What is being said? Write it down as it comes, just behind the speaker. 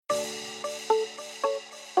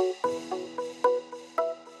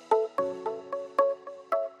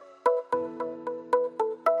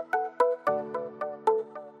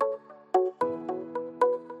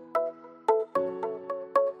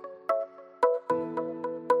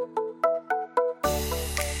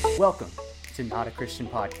Welcome to Not a Christian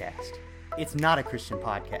Podcast. It's not a Christian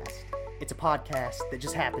podcast. It's a podcast that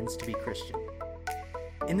just happens to be Christian.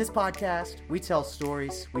 In this podcast, we tell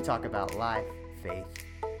stories, we talk about life, faith,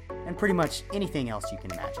 and pretty much anything else you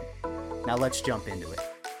can imagine. Now let's jump into it.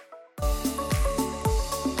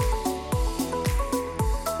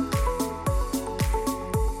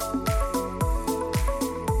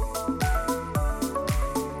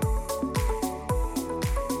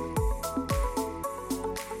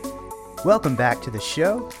 Welcome back to the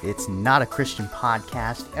show. It's Not a Christian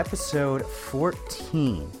Podcast, episode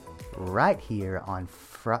 14, right here on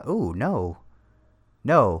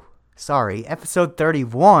episode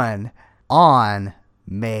 31 on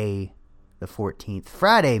May the 14th,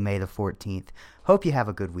 Friday, May the 14th. Hope you have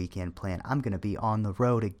a good weekend planned. I'm going to be on the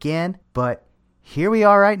road again, but here we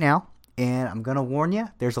are right now, and I'm going to warn you,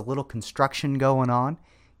 there's a little construction going on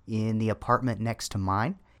in the apartment next to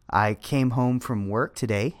mine. I came home from work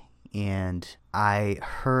today, and I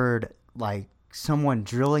heard like someone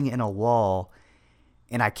drilling in a wall,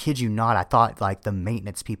 and I kid you not, I thought like the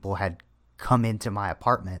maintenance people had come into my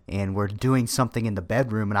apartment and were doing something in the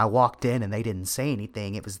bedroom, and I walked in and they didn't say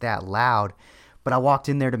anything. It was that loud, but I walked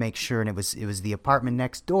in there to make sure, and it was the apartment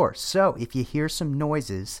next door. So if you hear some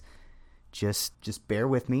noises, just bear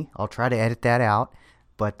with me. I'll try to edit that out,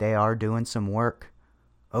 but they are doing some work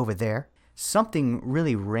over there. Something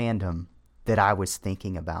really random that I was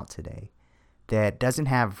thinking about today that doesn't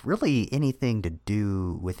have really anything to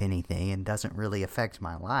do with anything and doesn't really affect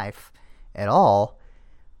my life at all.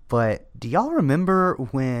 But do y'all remember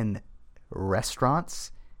when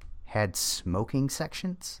restaurants had smoking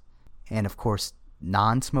sections and, of course,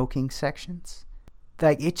 non-smoking sections?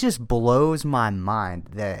 Like, it just blows my mind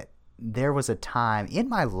that there was a time in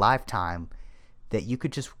my lifetime that you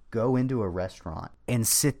could just go into a restaurant and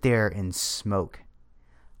sit there and smoke.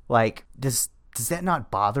 Like, does that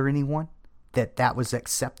not bother anyone that was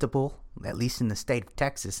acceptable, at least in the state of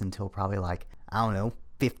Texas, until probably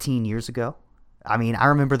 15 years ago? I mean, I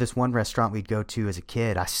remember this one restaurant we'd go to as a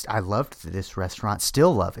kid. I loved this restaurant,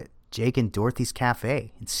 still love it. Jake and Dorothy's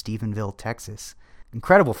Cafe in Stephenville, Texas.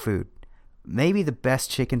 Incredible food. Maybe the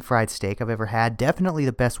best chicken fried steak I've ever had. Definitely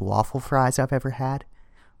the best waffle fries I've ever had.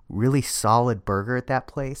 Really solid burger at that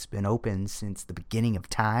place. Been open since the beginning of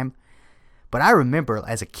time. But I remember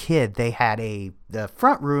as a kid, they had the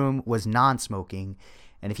front room was non-smoking,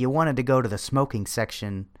 and if you wanted to go to the smoking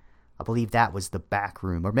section, I believe that was the back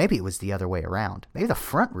room, or maybe it was the other way around. Maybe the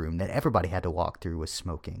front room that everybody had to walk through was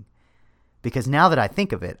smoking. Because now that I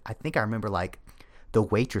think of it, I think I remember the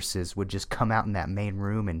waitresses would just come out in that main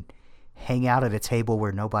room and hang out at a table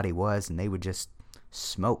where nobody was, and they would just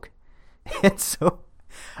smoke. And so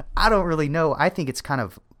I don't really know. I think it's kind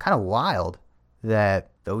of wild that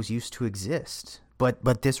those used to exist.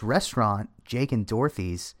 But this restaurant, Jake and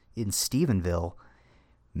Dorothy's in Stephenville,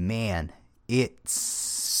 man, it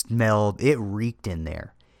reeked in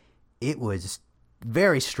there. It was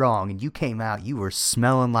very strong, and you came out, you were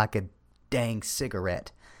smelling like a dang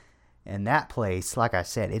cigarette. And that place, like I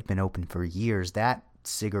said, it'd been open for years. That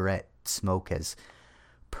cigarette smoke has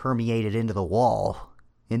permeated into the wall,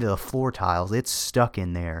 into the floor tiles. It's stuck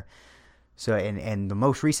in there. So, and the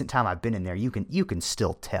most recent time I've been in there, you can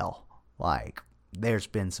still tell, there's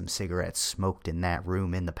been some cigarettes smoked in that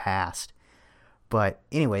room in the past. But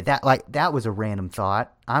anyway, that was a random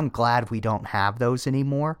thought. I'm glad we don't have those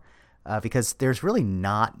anymore, because there's really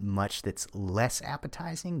not much that's less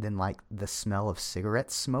appetizing than the smell of cigarette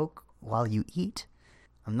smoke while you eat.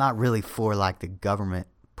 I'm not really for the government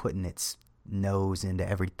putting its nose into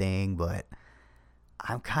everything, but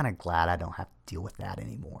I'm kind of glad I don't have to deal with that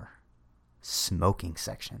anymore. Smoking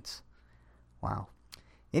sections. Wow.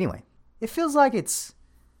 Anyway, it feels like it's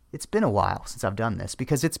been a while since I've done this,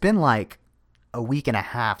 because it's been a week and a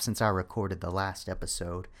half since I recorded the last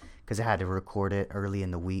episode, because I had to record it early in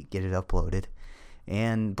the week, get it uploaded.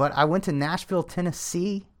 But I went to Nashville,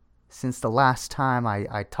 Tennessee since the last time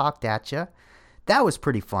I talked at you. That was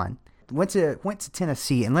pretty fun. Went to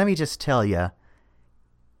Tennessee, and let me just tell you,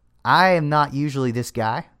 I am not usually this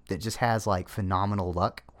guy that just has phenomenal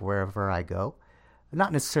luck wherever I go. I'm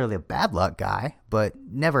not necessarily a bad luck guy, but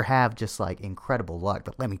never have just incredible luck.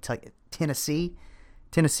 But let me tell you,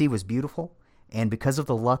 Tennessee was beautiful. And because of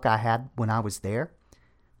the luck I had when I was there,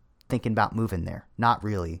 thinking about moving there. Not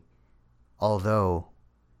really. Although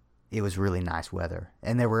it was really nice weather.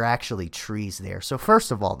 And there were actually trees there. So first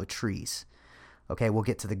of all, the trees. Okay, we'll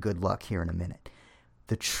get to the good luck here in a minute.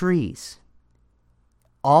 The trees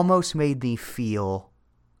almost made me feel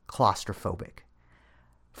claustrophobic.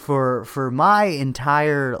 For my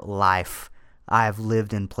entire life, I've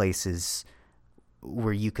lived in places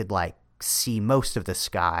where you could see most of the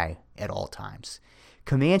sky at all times.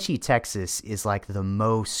 Comanche, Texas is like the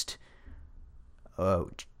most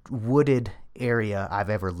wooded area I've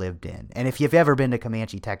ever lived in. And if you've ever been to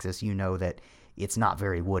Comanche, Texas, you know that it's not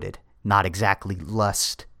very wooded. Not exactly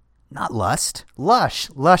lush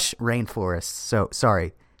rainforests. So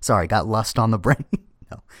sorry, got lust on the brain.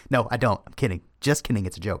 No, I don't. I'm kidding. Just kidding.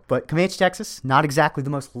 It's a joke. But Comanche, Texas, not exactly the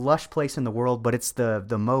most lush place in the world, but it's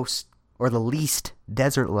the most or the least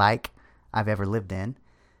desert-like I've ever lived in.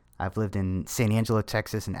 I've lived in San Angelo,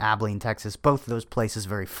 Texas, and Abilene, Texas. Both of those places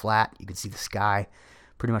very flat. You can see the sky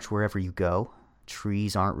pretty much wherever you go.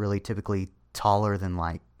 Trees aren't really typically taller than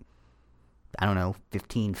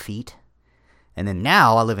 15 feet. And then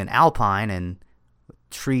now I live in Alpine, and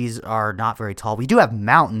trees are not very tall. We do have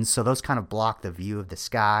mountains, so those kind of block the view of the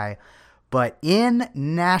sky. But in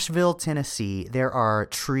Nashville, Tennessee, there are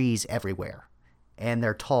trees everywhere. And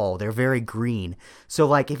they're tall. They're very green.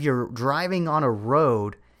 So, if you're driving on a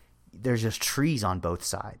road, there's just trees on both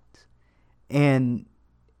sides. And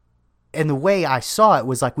the way I saw it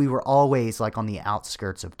was we were always on the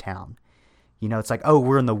outskirts of town. It's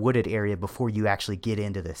we're in the wooded area before you actually get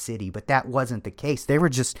into the city. But that wasn't the case. There were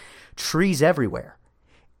just trees everywhere.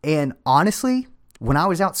 And honestly, when I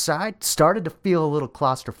was outside, started to feel a little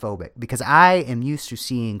claustrophobic because I am used to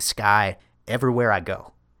seeing sky everywhere I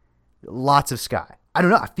go. Lots of sky. I don't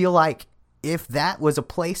know. I feel like if that was a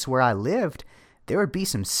place where I lived, there would be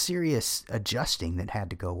some serious adjusting that had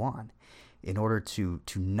to go on in order to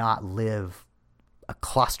not live a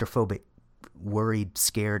claustrophobic, worried,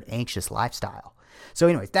 scared, anxious lifestyle. So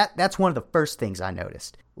anyways, that's one of the first things I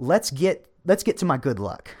noticed. Let's get to my good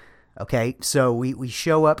luck. Okay, so we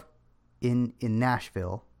show up in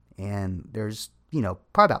Nashville, and there's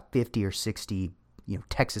probably about 50 or 60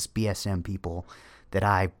 Texas BSM people that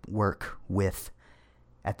I work with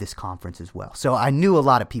at this conference as well. So I knew a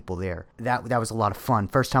lot of people there. That was a lot of fun.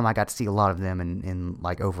 First time I got to see a lot of them in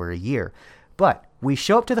over a year. But we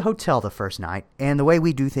show up to the hotel the first night, and the way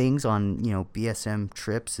we do things on BSM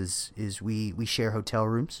trips is we share hotel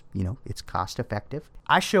rooms. It's cost effective.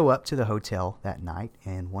 I show up to the hotel that night,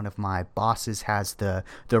 and one of my bosses has the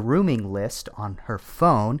rooming list on her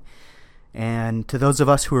phone. And to those of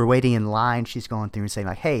us who are waiting in line, she's going through and saying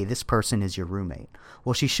hey, this person is your roommate.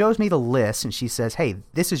 Well, she shows me the list and she says, hey,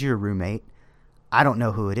 this is your roommate. I don't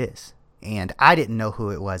know who it is. And I didn't know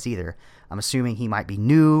who it was either. I'm assuming he might be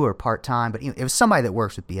new or part-time, but it was somebody that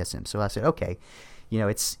works with BSM. So I said, okay,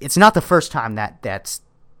 it's not the first time that's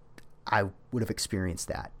I would have experienced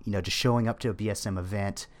that. Just showing up to a BSM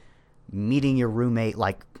event, meeting your roommate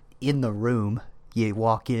in the room. You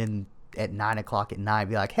walk in at 9 o'clock at night,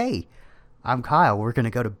 be like, hey, I'm Kyle. We're going to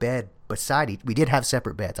go to bed beside each. We did have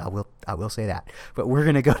separate beds. I will say that. But we're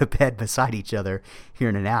going to go to bed beside each other here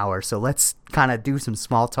in an hour. So let's kind of do some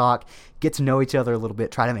small talk, get to know each other a little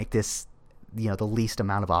bit, try to make this, the least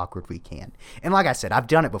amount of awkward we can. And like I said, I've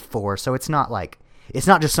done it before, so it's not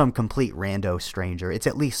just some complete rando stranger. It's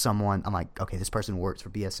at least someone I'm okay, this person works for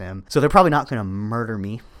BSM. So they're probably not going to murder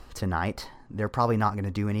me tonight. They're probably not going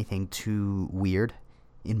to do anything too weird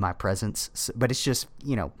in my presence. But it's just,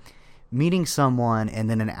 meeting someone and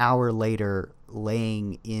then an hour later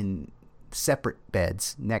laying in separate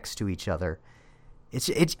beds next to each other,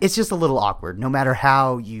 it's just a little awkward no matter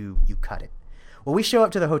how you cut it. Well, we show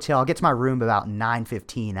up to the hotel. I get to my room about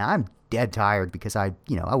 9:15. I'm dead tired because I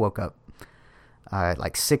woke up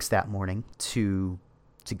at 6 that morning to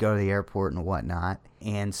go to the airport and whatnot.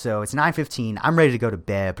 And so it's 9:15. I'm ready to go to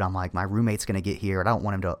bed, but I'm my roommate's going to get here. I don't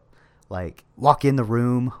want him to walk in the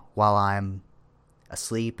room while I'm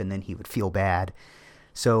asleep, and then he would feel bad.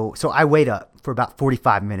 So I wait up for about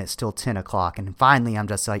 45 minutes till 10 o'clock, and finally I'm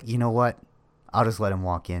just you know what? I'll just let him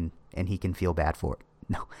walk in, and he can feel bad for it.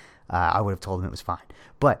 No, I would have told him it was fine.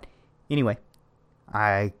 But anyway,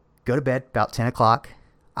 I go to bed about 10 o'clock.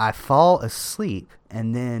 I fall asleep,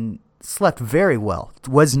 and then slept very well.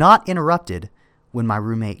 Was not interrupted when my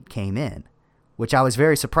roommate came in, which I was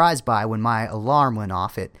very surprised by when my alarm went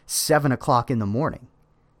off at 7 o'clock in the morning.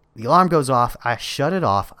 The alarm goes off, I shut it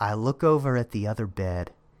off, I look over at the other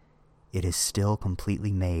bed. It is still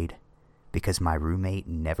completely made because my roommate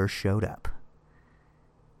never showed up.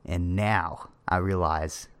 And now I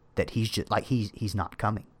realize that he's just he's not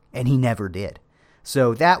coming, and he never did.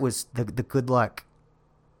 So that was the good luck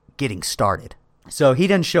getting started. So he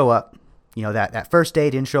didn't show up, that first day,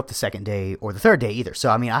 didn't show up the second day or the third day either. So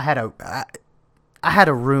I mean, I had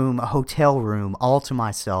a room, a hotel room all to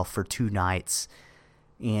myself for 2 nights.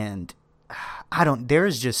 And there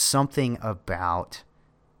is just something about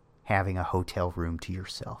having a hotel room to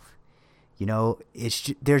yourself.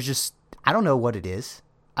 There's just, I don't know what it is.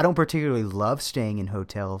 I don't particularly love staying in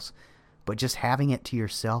hotels, but just having it to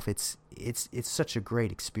yourself, it's such a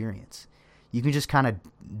great experience. You can just kind of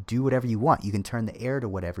do whatever you want. You can turn the air to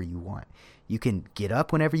whatever you want. You can get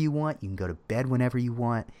up whenever you want. You can go to bed whenever you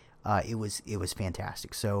want. It was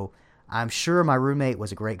fantastic. So I'm sure my roommate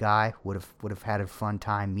was a great guy. Would have had a fun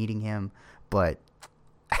time meeting him. But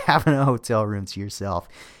having a hotel room to yourself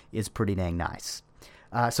is pretty dang nice.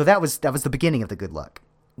 So that was the beginning of the good luck.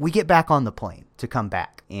 We get back on the plane to come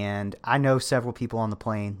back, and I know several people on the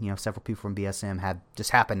plane. Several people from BSM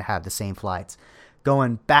happened to have the same flights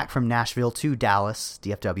going back from Nashville to Dallas,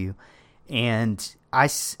 DFW, and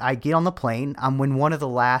I get on the plane. I'm in one of the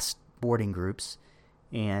last boarding groups,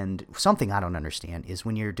 and something I don't understand is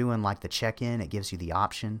when you're doing like the check-in, it gives you the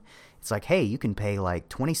option. It's like, hey, you can pay like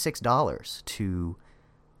 $26 to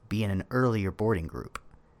be in an earlier boarding group.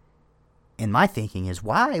 And my thinking is,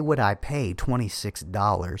 why would I pay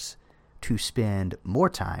 $26 to spend more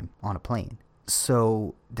time on a plane?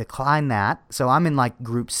 So decline that. So I'm in like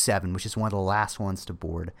group 7, which is one of the last ones to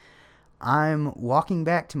board. I'm walking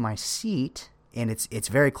back to my seat, and it's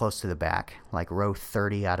very close to the back, like row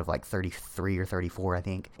 30 out of like 33 or 34, I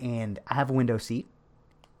think. And I have a window seat.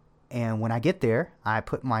 And when I get there, I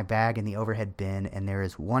put my bag in the overhead bin, and there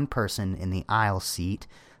is one person in the aisle seat.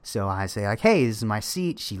 So I say, like, hey, this is my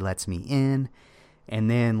seat. She lets me in. And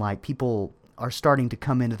then, like, people are starting to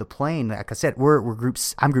come into the plane. Like I said,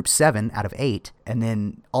 I'm group 7 out of 8. And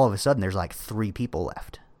then all of a sudden, there's like 3 people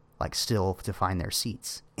left, like, still to find their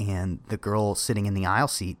seats. And the girl sitting in the aisle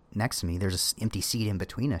seat next to me, there's an empty seat in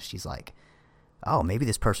between us. She's like, oh, maybe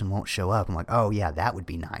this person won't show up. I'm like, oh, yeah, that would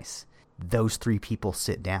be nice. Those 3 people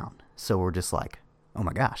sit down. So we're just like, oh,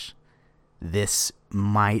 my gosh, this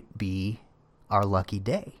might be our lucky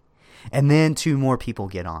day. And then 2 more people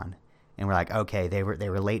get on, and we're like, okay, they were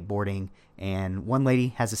late boarding, and one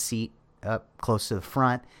lady has a seat up close to the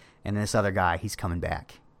front, and this other guy, he's coming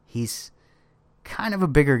back. He's kind of a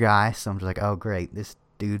bigger guy, so I'm just like, oh great, this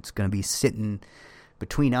dude's gonna be sitting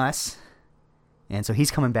between us. And so he's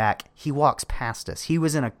coming back. He walks past us. He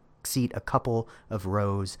was in a seat a couple of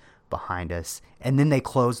rows behind us, and then they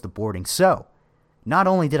closed the boarding. So not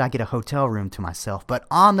only did I get a hotel room to myself, but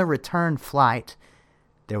on the return flight,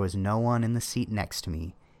 there was no one in the seat next to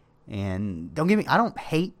me. And don't get me, I don't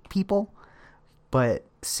hate people, but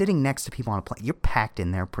sitting next to people on a plane, you're packed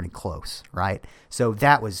in there pretty close, right? So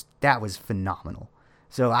that was phenomenal.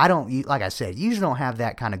 So I don't, like I said, usually don't have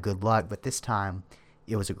that kind of good luck, but this time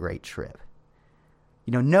it was a great trip.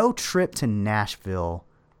 No trip to Nashville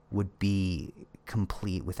would be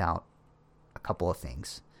complete without a couple of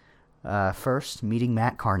things. First, meeting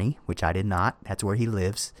Matt Carney, which I did not. That's where he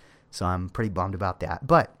lives, so I'm pretty bummed about that.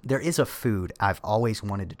 But there is a food I've always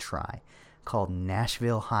wanted to try called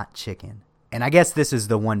Nashville hot chicken. And I guess this is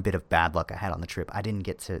the one bit of bad luck I had on the trip. I didn't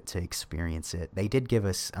get to experience it. They did give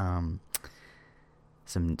us some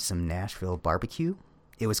Nashville barbecue.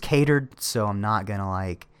 It was catered, so I'm not going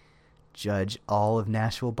to judge all of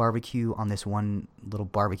Nashville barbecue on this one little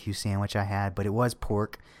barbecue sandwich I had, but it was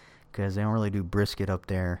pork because they don't really do brisket up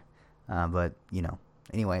there. But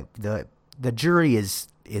anyway, the jury is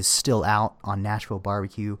still out on Nashville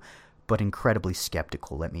barbecue, but incredibly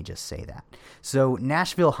skeptical. Let me just say that. So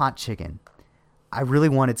Nashville hot chicken, I really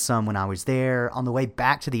wanted some when I was there. On the way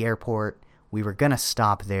back to the airport, we were gonna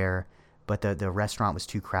stop there, but the restaurant was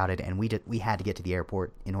too crowded, and we had to get to the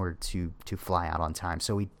airport in order to fly out on time.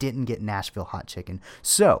 So we didn't get Nashville hot chicken.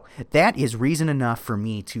 So that is reason enough for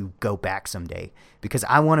me to go back someday, because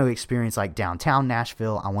I want to experience downtown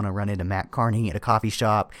Nashville. I want to run into Matt Carney at a coffee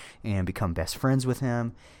shop and become best friends with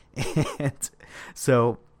him. And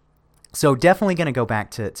so definitely going to go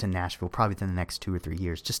back to Nashville probably within the next 2 or 3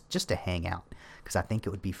 years just to hang out, because I think it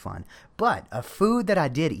would be fun. But a food that I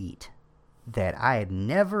did eat that I had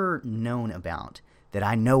never known about, that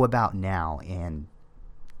I know about now, and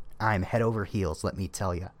I'm head over heels, let me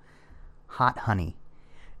tell you. Hot honey.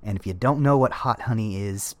 And if you don't know what hot honey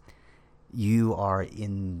is, you are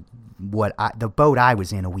in the boat I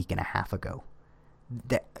was in a week and a half ago.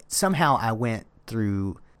 That somehow I went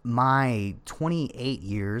through my 28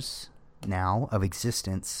 years now of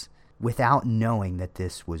existence without knowing that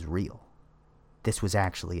this was real. This was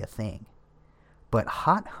actually a thing. But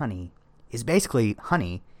hot honey is basically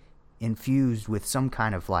honey infused with some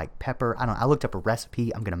kind of pepper. I looked up a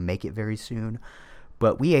recipe. I'm going to make it very soon.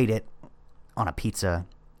 But we ate it on a pizza,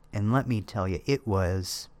 and let me tell you, it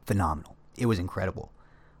was phenomenal. It was incredible.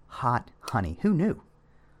 Hot honey. Who knew?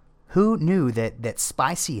 Who knew that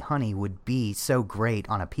spicy honey would be so great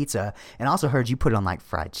on a pizza? And I also heard you put it on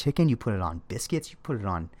fried chicken, you put it on biscuits, you put it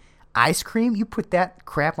on ice cream, you put that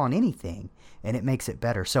crap on anything, and it makes it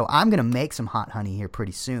better. So I'm going to make some hot honey here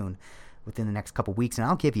pretty soon. within the next couple weeks, and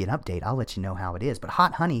I'll give you an update. I'll let you know how it is. But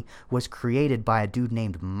Hot Honey was created by a dude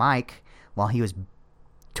named Mike while he was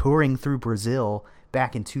touring through Brazil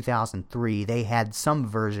back in 2003. They had some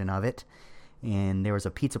version of it, and there was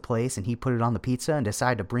a pizza place, and he put it on the pizza and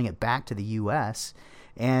decided to bring it back to the U.S.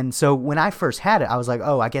 And so when I first had it, I was like,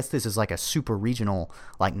 oh, I guess this is like a super regional,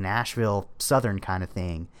 like Nashville, Southern kind of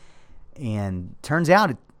thing. And turns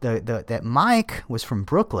out that Mike was from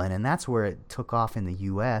Brooklyn, and that's where it took off in the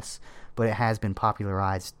U.S., but it has been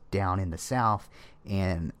popularized down in the South.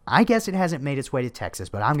 And I guess it hasn't made its way to Texas,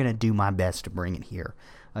 but I'm going to do my best to bring it here,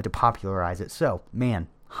 to popularize it. So, man,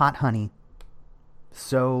 Hot Honey,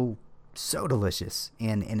 so delicious.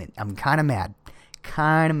 And I'm kind of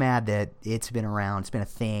mad that it's been around. It's been a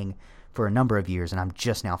thing for a number of years, and I'm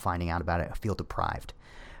just now finding out about it. I feel deprived.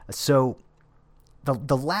 So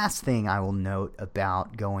the last thing I will note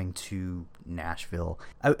about going to Nashville,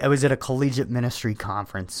 I was at a collegiate ministry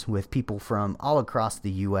conference with people from all across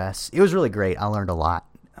the U.S. It was really great. I learned a lot.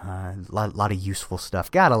 A lot of useful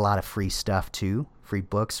stuff. Got a lot of free stuff, too. Free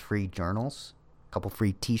books, free journals, a couple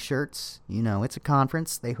free T-shirts. You know, it's a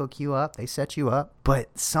conference. They hook you up. They set you up.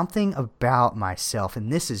 But something about myself,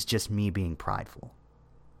 and this is just me being prideful,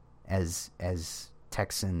 as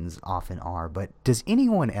Texans often are, but does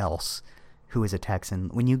anyone else who is a Texan,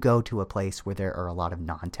 when you go to a place where there are a lot of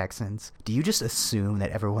non-Texans, do you just assume that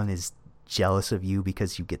everyone is jealous of you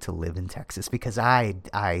because you get to live in Texas? Because I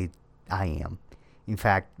am. In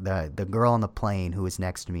fact, the girl on the plane who was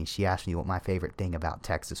next to me, she asked me what my favorite thing about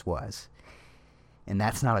Texas was. And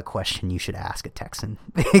that's not a question you should ask a Texan,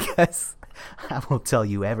 because I will tell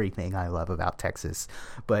you everything I love about Texas.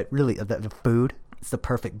 But really, the food, it's the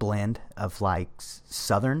perfect blend of like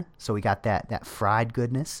Southern. So we got that fried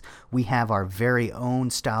goodness. We have our very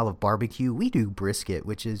own style of barbecue. We do brisket,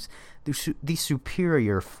 which is the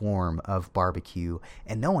superior form of barbecue,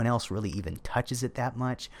 and no one else really even touches it that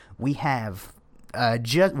much. We have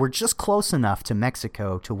we're just close enough to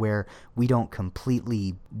Mexico to where we don't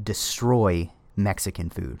completely destroy Mexican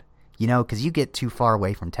food. You know, because you get too far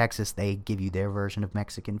away from Texas, they give you their version of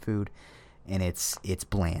Mexican food, and it's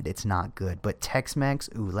bland. It's not good. But Tex-Mex,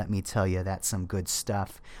 ooh, let me tell you, that's some good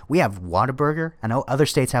stuff. We have Whataburger. I know other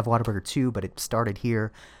states have Whataburger too, but it started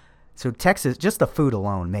here. So Texas, just the food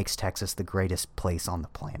alone makes Texas the greatest place on the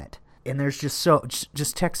planet. And there's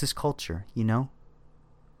just Texas culture, you know?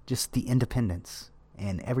 Just the independence.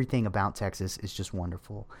 And everything about Texas is just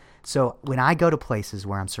wonderful. So when I go to places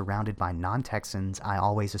where I'm surrounded by non-Texans, I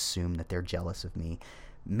always assume that they're jealous of me.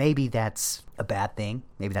 Maybe that's a bad thing.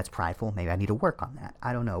 Maybe that's prideful. Maybe I need to work on that.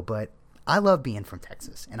 I don't know. But I love being from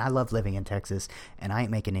Texas, and I love living in Texas, and I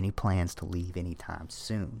ain't making any plans to leave anytime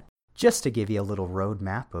soon. Just to give you a little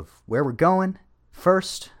roadmap of where we're going,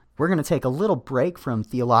 first, we're going to take a little break from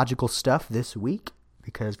theological stuff this week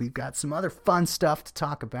because we've got some other fun stuff to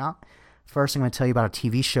talk about. First, I'm going to tell you about a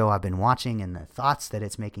TV show I've been watching and the thoughts that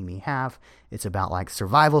it's making me have. It's about like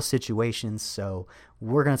survival situations, so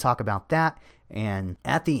we're going to talk about that. And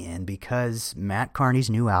at the end, because Matt Carney's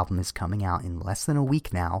new album is coming out in less than a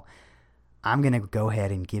week now, I'm going to go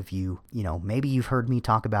ahead and give you, maybe you've heard me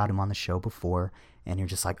talk about him on the show before, and you're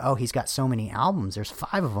just like, oh, he's got so many albums. There's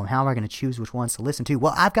 5 of them. How am I going to choose which ones to listen to?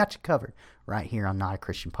 Well, I've got you covered right here on Not a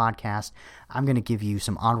Christian Podcast. I'm going to give you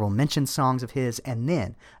some honorable mention songs of his, and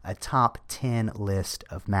then a top 10 list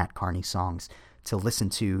of Matt Carney songs to listen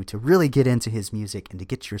to really get into his music and to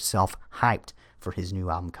get yourself hyped for his new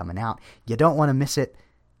album coming out. You don't want to miss it.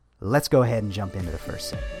 Let's go ahead and jump into the first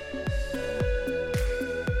segment.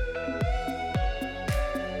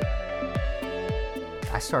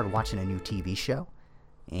 I started watching a new TV show,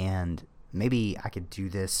 and maybe I could do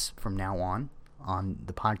this from now on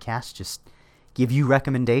the podcast, just give you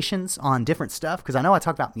recommendations on different stuff, because I know I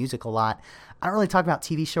talk about music a lot. I don't really talk about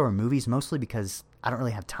TV show or movies, mostly because I don't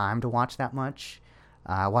really have time to watch that much.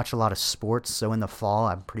 I watch a lot of sports, so in the fall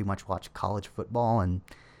I pretty much watch college football and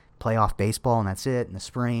playoff baseball, and that's it. In the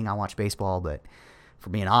spring I watch baseball, but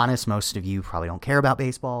for being honest, most of you probably don't care about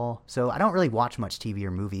baseball, so I don't really watch much TV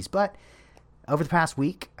or movies. But over the past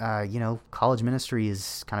week, college ministry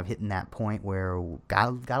is kind of hitting that point where got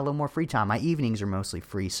a little more free time. My evenings are mostly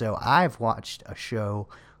free, so I've watched a show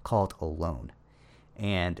called Alone,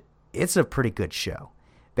 and it's a pretty good show.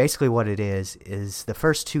 Basically what it is the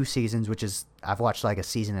first 2 seasons, which is, I've watched like a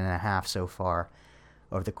season and a half so far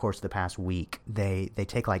over the course of the past week. They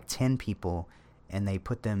take like 10 people and they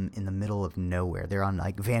put them in the middle of nowhere. They're on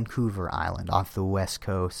like Vancouver Island off the west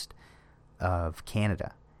coast of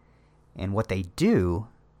Canada. And what they do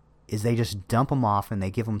is they just dump them off and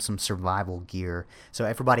they give them some survival gear. So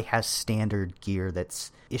everybody has standard gear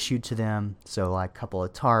that's issued to them. So like a couple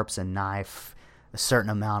of tarps, a knife, a certain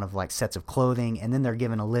amount of like sets of clothing, and then they're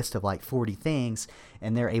given a list of like 40 things,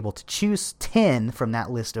 and they're able to choose 10 from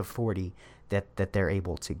that list of 40 that they're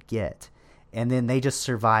able to get. And then they just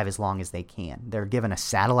survive as long as they can. They're given a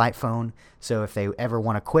satellite phone, so if they ever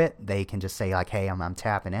want to quit, they can just say like, hey, I'm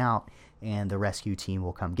tapping out, and the rescue team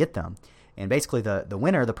will come get them. And basically the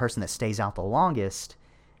winner, the person that stays out the longest,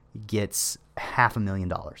 gets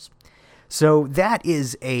 $500,000. So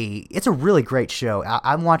it's a really great show.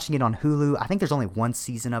 I'm watching it on Hulu. I think there's only one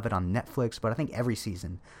season of it on Netflix, but I think every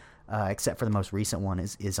season, except for the most recent one,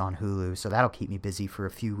 is on Hulu. So that'll keep me busy for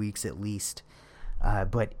a few weeks at least.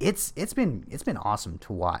 But it's been awesome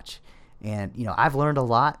to watch. And, I've learned a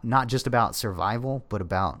lot, not just about survival, but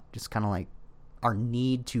about just kind of like our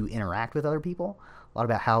need to interact with other people. A lot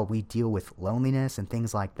about how we deal with loneliness and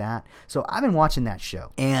things like that. So I've been watching that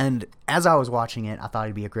show. And as I was watching it, I thought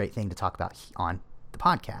it'd be a great thing to talk about on the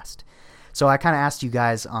podcast. So I kind of asked you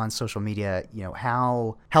guys on social media,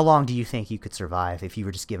 how long do you think you could survive if you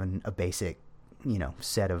were just given a basic,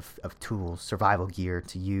 set of tools, survival gear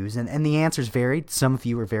to use? And the answers varied. Some of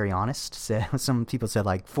you were very honest. Some people said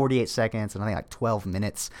like 48 seconds, and I think like 12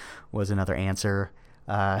 minutes was another answer.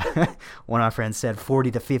 One of my friends said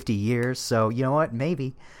 40 to 50 years. So you know what?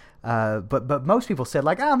 Maybe. But most people said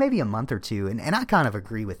like, maybe a month or two. And I kind of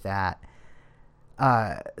agree with that.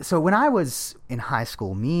 So when I was in high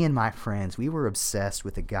school, me and my friends, we were obsessed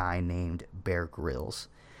with a guy named Bear Grylls.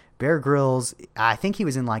 Bear Grylls, I think he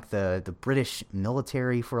was in like the British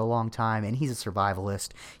military for a long time, and he's a survivalist.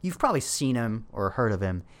 You've probably seen him or heard of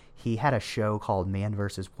him. He had a show called Man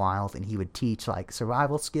vs. Wild, and he would teach like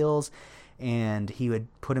survival skills, and he would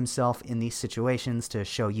put himself in these situations to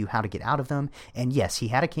show you how to get out of them. And yes, he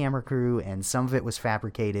had a camera crew, and some of it was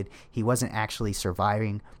fabricated. He wasn't actually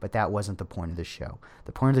surviving, but that wasn't the point of the show.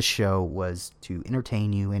 The point of the show was to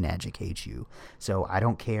entertain you and educate you. So I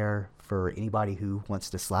don't care for anybody who wants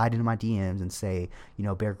to slide into my DMs and say,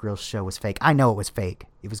 Bear Grylls' show was fake. I know it was fake.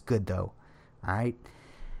 It was good, though. All right?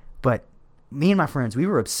 But me and my friends, we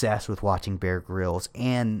were obsessed with watching Bear Grylls.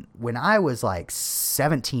 And when I was like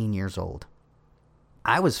 17 years old,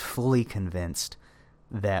 I was fully convinced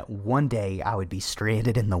that one day I would be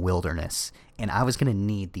stranded in the wilderness and I was going to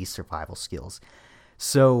need these survival skills.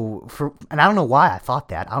 So, and I don't know why I thought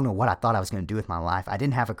that. I don't know what I thought I was going to do with my life. I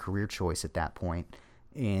didn't have a career choice at that point.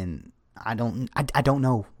 And I don't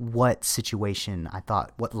know what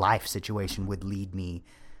life situation would lead me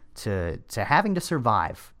to having to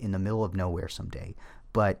survive in the middle of nowhere someday.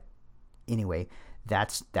 But anyway,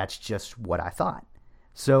 that's just what I thought.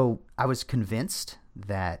 So I was convinced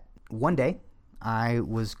that one day I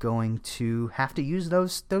was going to have to use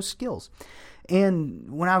those skills. And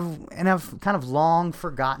I've kind of long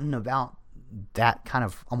forgotten about that kind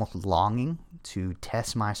of almost longing to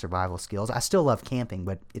test my survival skills. I still love camping,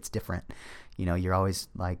 but it's different. You're always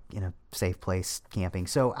like in a safe place camping.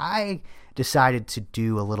 So I decided to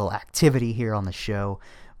do a little activity here on the show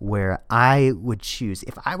where I would choose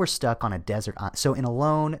if I were stuck on a desert island. So in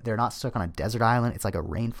Alone, they're not stuck on a desert island. It's like a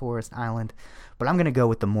rainforest island. But I'm going to go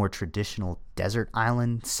with the more traditional desert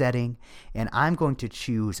island setting. And I'm going to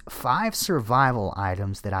choose 5 survival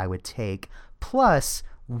items that I would take plus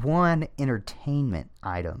 1 entertainment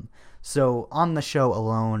item. So on the show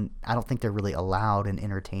Alone, I don't think they're really allowed an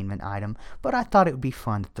entertainment item, but I thought it would be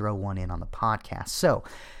fun to throw one in on the podcast. So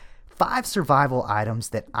 5 survival items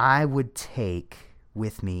that I would take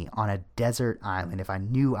with me on a desert island if I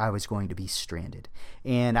knew I was going to be stranded.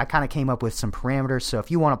 And I kind of came up with some parameters, so if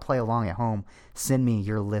you want to play along at home, send me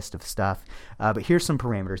your list of stuff. But here's some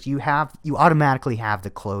parameters. You automatically have the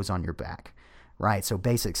clothes on your back, right? So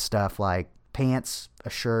basic stuff like pants, a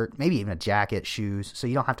shirt, maybe even a jacket, shoes, so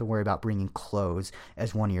you don't have to worry about bringing clothes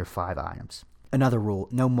as one of your 5 items. Another rule,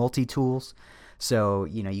 no multi-tools. So,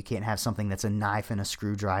 you can't have something that's a knife and a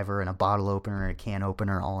screwdriver and a bottle opener and a can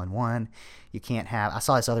opener all in one. You can't have, I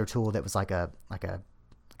saw this other tool that was like a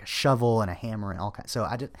shovel and a hammer and all kinds. So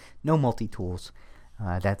no multi-tools.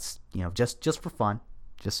 That's, just for fun.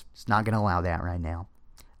 Just it's not going to allow that right now.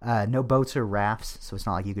 No boats or rafts, so it's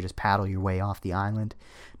not like you could just paddle your way off the island.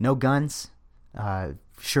 No guns.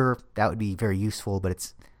 Sure, that would be very useful, but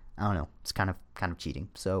it's kind of cheating.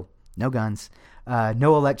 So no guns.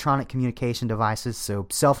 No electronic communication devices, so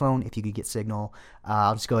cell phone if you could get signal.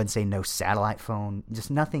 I'll just go ahead and say no satellite phone. Just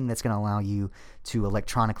nothing that's going to allow you to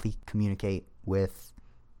electronically communicate with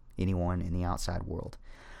anyone in the outside world.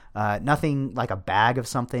 Nothing like a bag of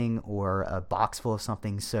something or a box full of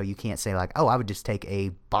something, so you can't say like, I would just take a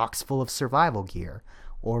box full of survival gear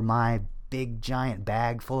or my big giant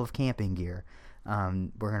bag full of camping gear.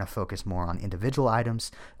 We're going to focus more on individual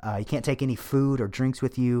items. You can't take any food or drinks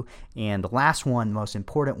with you. And the last one, most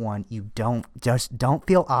important one, you don't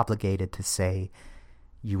feel obligated to say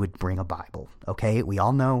you would bring a Bible. Okay, we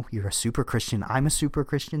all know you're a super Christian. I'm a super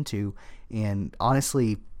Christian too. And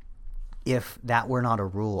honestly, if that were not a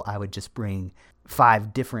rule, I would just bring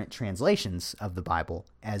 5 different translations of the Bible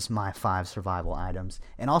as my 5 survival items.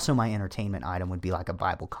 And also my entertainment item would be like a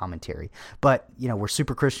Bible commentary. But, we're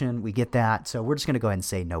super Christian. We get that. So we're just going to go ahead and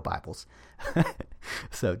say no Bibles.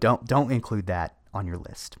 So don't include that on your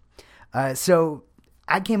list. So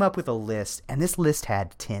I came up with a list, and this list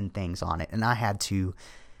had 10 things on it, and I had to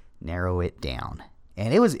narrow it down.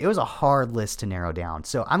 And it was a hard list to narrow down.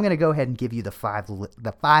 So I'm going to go ahead and give you the 5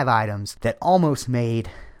 items that almost made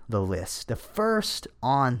the list. The first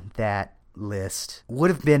on that list would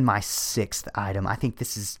have been my 6th item. I think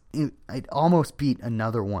it almost beat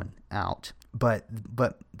another one out. But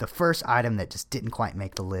the first item that just didn't quite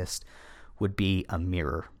make the list would be a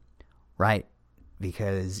mirror, right?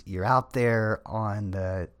 Because you're out there on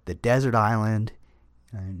the desert island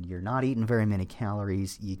and you're not eating very many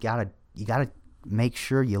calories. You gotta make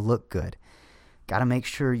sure you look good. Gotta make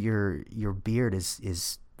sure your beard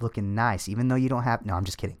is looking nice, even though you don't have. No, I'm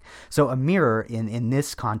just kidding. So a mirror in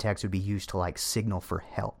this context would be used to like signal for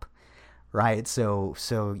help, right? So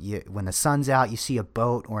when the sun's out, you see a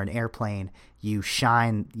boat or an airplane, you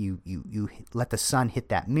let the sun hit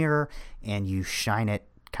that mirror and you shine it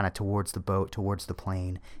kind of towards the boat, towards the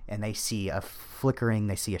plane, and they see a flickering,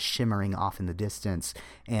 they see a shimmering off in the distance,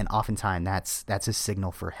 and oftentimes that's a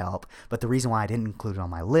signal for help. But the reason why I didn't include it on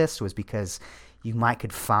my list was because you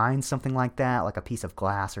could find something like that, like a piece of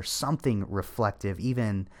glass or something reflective,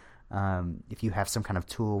 even if you have some kind of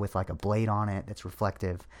tool with like a blade on it that's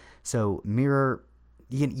reflective. So mirror,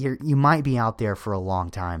 you might be out there for a long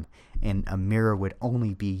time, and a mirror would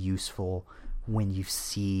only be useful when you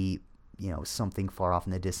see something far off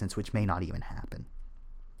in the distance, which may not even happen.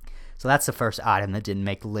 So that's the first item that didn't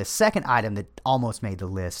make the list. Second item that almost made the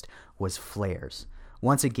list was flares.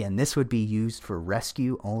 Once again, this would be used for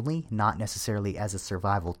rescue only, not necessarily as a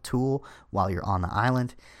survival tool while you're on the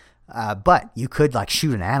island. But you could like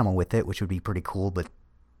shoot an animal with it, which would be pretty cool, but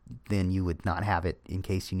then you would not have it in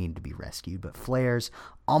case you needed to be rescued. But flares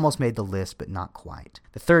almost made the list, but not quite.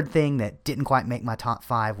 The third thing that didn't quite make my top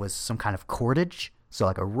 5 was some kind of cordage. So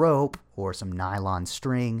like a rope or some nylon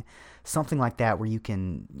string, something like that where you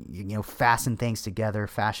can fasten things together,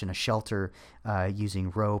 fashion a shelter using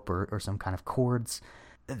rope or some kind of cords.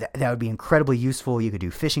 That would be incredibly useful. You could do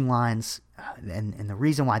fishing lines. And the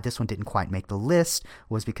reason why this one didn't quite make the list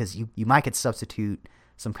was because you might could substitute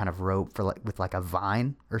some kind of rope with like a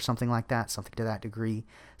vine or something like that, something to that degree.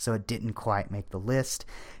 So it didn't quite make the list.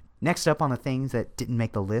 Next up on the things that didn't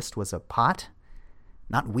make the list was a pot,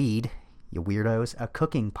 not weed, you weirdos, a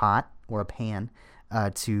cooking pot or a pan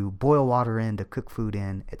to boil water in, to cook food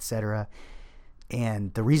in, etc.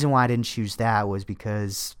 And the reason why I didn't choose that was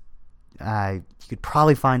because you could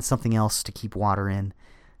probably find something else to keep water in.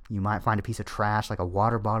 You might find a piece of trash, like a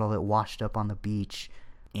water bottle that washed up on the beach,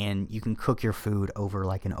 and you can cook your food over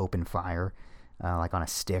like an open fire, like on a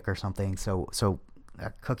stick or something. So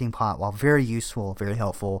a cooking pot, while very useful, very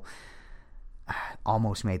helpful,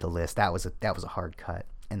 almost made the list. That was a hard cut.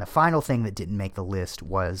 And the final thing that didn't make the list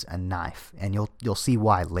was a knife, and you'll see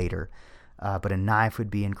why later. But a knife would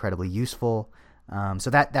be incredibly useful. So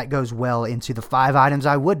that goes well into the 5 items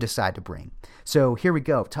I would decide to bring. So here we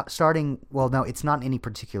go. No, it's not in any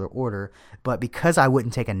particular order, but because I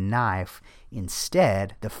wouldn't take a knife,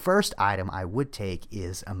 instead, the first item I would take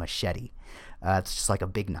is a machete. It's just like a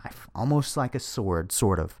big knife, almost like a sword,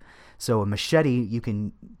 sort of. So a machete, you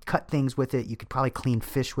can cut things with it. You could probably clean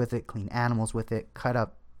fish with it, clean animals with it, cut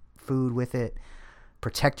up food with it,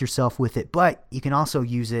 protect yourself with it. But you can also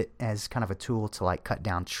use it as kind of a tool to like cut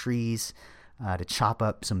down trees, to chop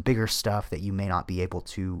up some bigger stuff that you may not be able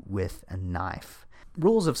to with a knife.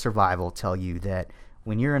 Rules of survival tell you that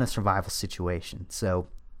when you're in a survival situation, so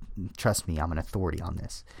trust me, I'm an authority on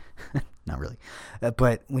this. Not really.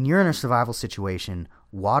 But when you're in a survival situation,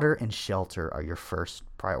 water and shelter are your first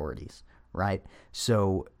priorities, right?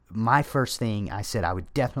 So my first thing I said I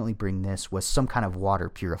would definitely bring this was some kind of water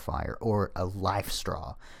purifier or a life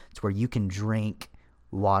straw. It's where you can drink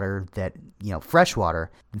water that, fresh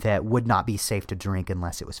water that would not be safe to drink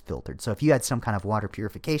unless it was filtered. So if you had some kind of water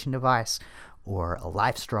purification device or a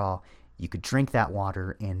life straw, you could drink that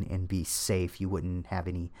water and be safe. You wouldn't have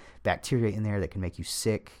any bacteria in there that can make you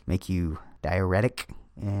sick, make you diuretic,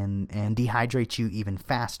 and dehydrate you even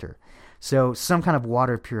faster. So some kind of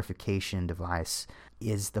water purification device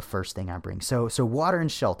is the first thing I bring. So water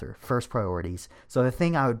and shelter, first priorities. So the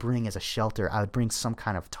thing I would bring as a shelter, I would bring some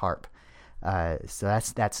kind of tarp. So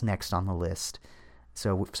that's next on the list.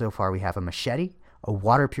 So far we have a machete, a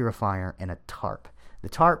water purifier, and a tarp. The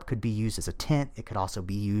tarp could be used as a tent. It could also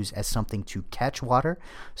be used as something to catch water.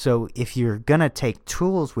 So if you're going to take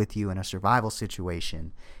tools with you in a survival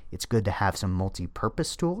situation, it's good to have some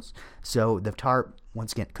multi-purpose tools. So the tarp,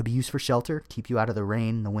 once again, could be used for shelter, keep you out of the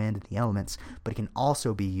rain, the wind, and the elements, but it can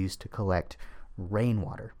also be used to collect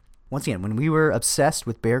rainwater. Once again, when we were obsessed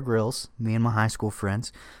with Bear Grylls, me and my high school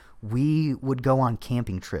friends, we would go on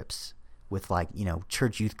camping trips with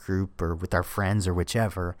church youth group or with our friends or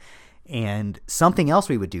whichever. And something else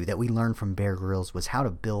we would do that we learned from Bear Grylls was how to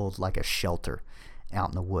build like a shelter out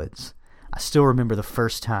in the woods. I still remember the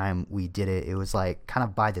first time we did it. It was like kind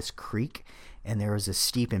of by this creek, and there was a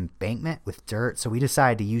steep embankment with dirt. So we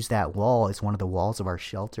decided to use that wall as one of the walls of our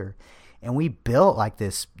shelter. And we built like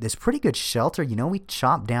this pretty good shelter. We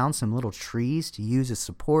chopped down some little trees to use as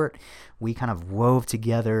support. We kind of wove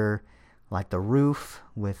together like the roof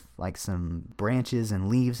with like some branches and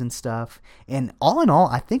leaves and stuff. And all in all,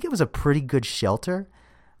 I think it was a pretty good shelter.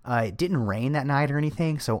 It didn't rain that night or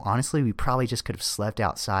anything, so honestly, we probably just could have slept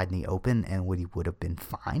outside in the open and we would have been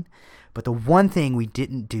fine. But the one thing we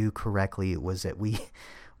didn't do correctly was that we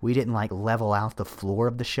didn't like level out the floor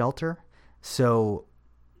of the shelter. So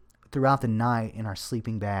throughout the night in our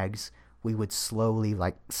sleeping bags, we would slowly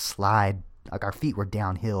like slide, like our feet were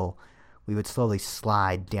downhill. We would slowly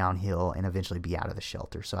slide downhill and eventually be out of the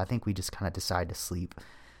shelter. So I think we just kind of decided to sleep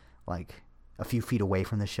like a few feet away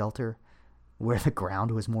from the shelter where the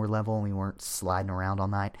ground was more level and we weren't sliding around all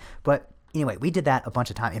night. But anyway, we did that a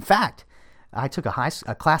bunch of times. In fact, I took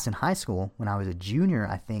a class in high school when I was a junior,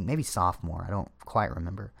 I think, maybe sophomore. I don't quite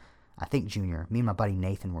remember. I think junior. Me and my buddy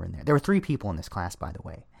Nathan were in there. There were 3 people in this class, by the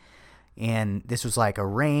way. And this was like a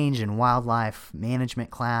range and wildlife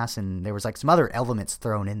management class, and there was like some other elements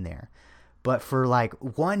thrown in there. But for like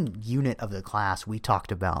one unit of the class, we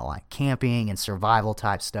talked about like camping and survival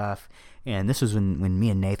type stuff. And this was when me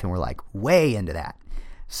and Nathan were like way into that.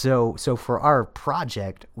 So for our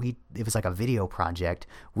project, it was like a video project.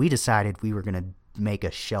 We decided we were going to make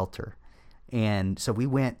a shelter. And so we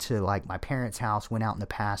went to like my parents' house, went out in the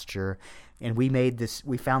pasture, and we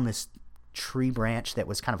found this tree branch that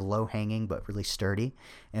was kind of low hanging but really sturdy.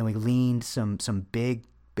 And we leaned some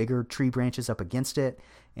bigger tree branches up against it,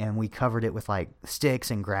 and we covered it with like sticks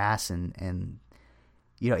and grass and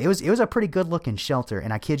it was a pretty good looking shelter.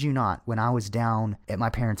 And I kid you not, when I was down at my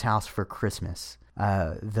parents' house for Christmas,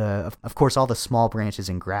 of course all the small branches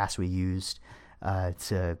and grass we used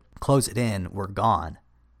to close it in were gone,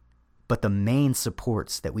 but the main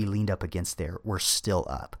supports that we leaned up against there were still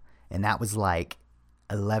up. And that was like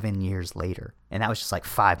 11 years later. And that was just like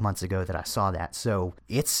 5 months ago that I saw that. So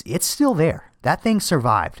it's still there. That thing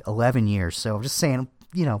survived 11 years. So I'm just saying,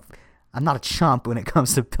 I'm not a chump when it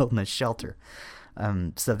comes to building a shelter.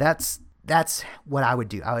 So that's what I would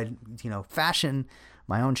do. I would, fashion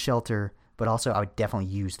my own shelter, but also I would definitely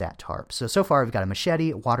use that tarp. So far we've got a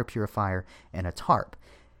machete, a water purifier, and a tarp.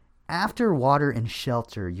 After water and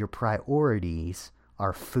shelter, your priorities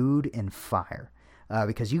are food and fire,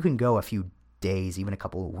 because you can go a few days, even a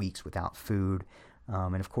couple of weeks without food.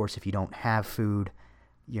 And of course, if you don't have food,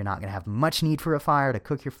 you're not going to have much need for a fire to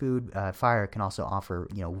cook your food. Fire can also offer,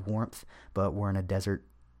 warmth, but we're in a desert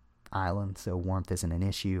island, so warmth isn't an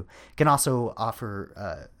issue. It can also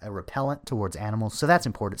offer a repellent towards animals, so that's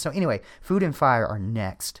important. So anyway, food and fire are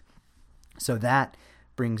next. So that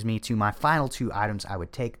brings me to my final 2 items I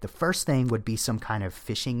would take. The first thing would be some kind of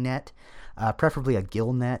fishing net, preferably a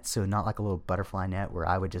gill net, so not like a little butterfly net where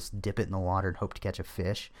I would just dip it in the water and hope to catch a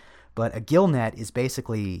fish. But a gill net is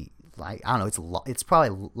basically like, I don't know, it's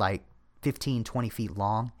probably like 15, 20 feet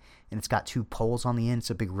long, and it's got 2 poles on the end. It's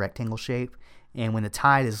a big rectangle shape. And when the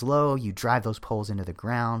tide is low, you drive those poles into the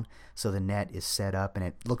ground, so the net is set up, and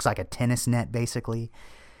it looks like a tennis net basically.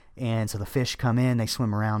 And so the fish come in, they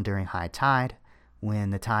swim around during high tide.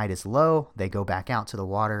 When the tide is low, they go back out to the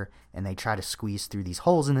water, and they try to squeeze through these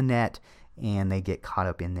holes in the net, and they get caught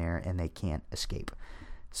up in there, and they can't escape.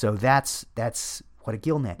 So that's what a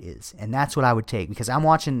gill net is, and that's what I would take, because I'm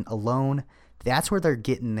watching Alone. That's where they're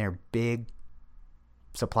getting their big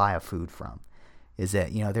supply of food from, is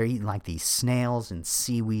that, they're eating like these snails and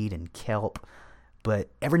seaweed and kelp,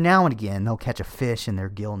 but every now and again they'll catch a fish in their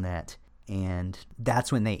gill net, and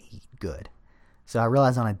that's when they eat good. So I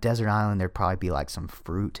realize on a desert island there'd probably be like some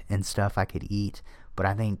fruit and stuff I could eat, but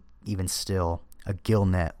I think even still a gill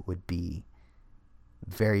net would be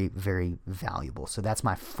very, very valuable. So that's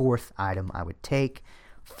my 4th item I would take.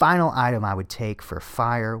 Final item I would take for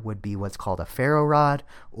fire would be what's called a ferro rod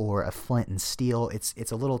or a flint and steel.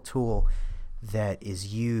 It's a little tool that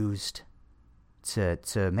is used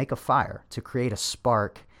to make a fire, to create a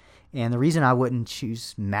spark. And the reason I wouldn't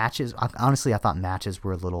choose matches, honestly, I thought matches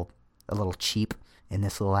were a little cheap in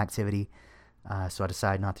this little activity. So I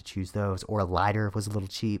decided not to choose those. Or a lighter was a little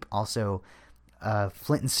cheap. Also,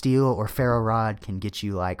 flint and steel or ferro rod can get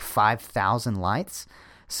you like 5,000 lights.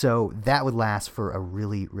 So that would last for a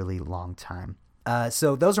really, really long time.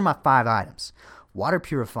 So those are my 5 items. Water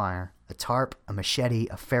purifier, a tarp, a machete,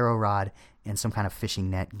 a ferro rod, and some kind of fishing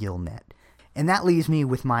net, gill net. And that leaves me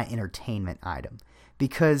with my entertainment item.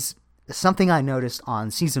 Because something I noticed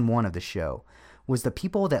on season 1 of the show was the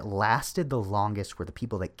people that lasted the longest were the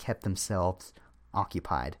people that kept themselves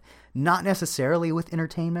occupied. Not necessarily with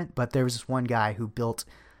entertainment, but there was this one guy who built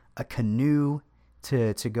a canoe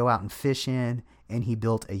to go out and fish in, and he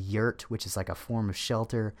built a yurt, which is like a form of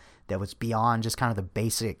shelter that was beyond just kind of the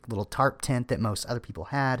basic little tarp tent that most other people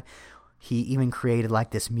had. He even created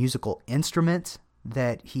like this musical instrument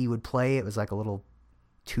that he would play. It was like a little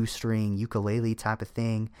 2-string ukulele type of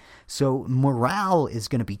thing. So morale is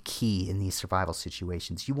going to be key in these survival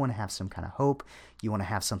situations. You want to have some kind of hope. You want to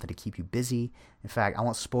have something to keep you busy. In fact, I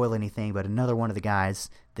won't spoil anything, but another one of the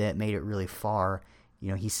guys that made it really far,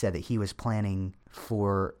 he said that he was planning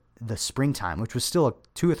for the springtime, which was still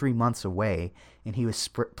 2 or 3 months away, and he was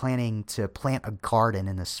planning to plant a garden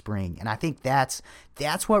in the spring. And I think that's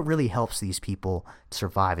what really helps these people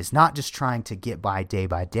survive, is not just trying to get by day,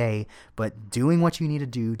 but doing what you need to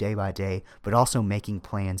do day by day, but also making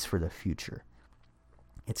plans for the future.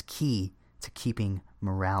 It's key to keeping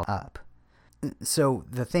morale up. So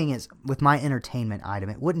the thing is, with my entertainment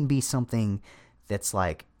item, it wouldn't be something that's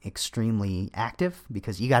like extremely active,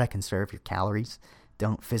 because you got to conserve your calories.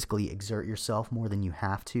 Don't physically exert yourself more than you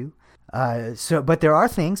have to. But there are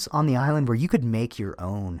things on the island where you could make your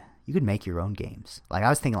own. You could make your own games. Like I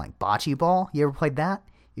was thinking, like bocce ball. You ever played that?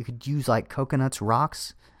 You could use like coconuts,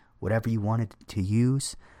 rocks, whatever you wanted to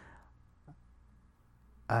use.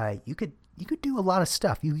 You could do a lot of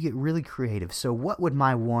stuff. You could get really creative. So what would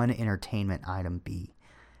my one entertainment item be?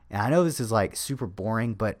 And I know this is like super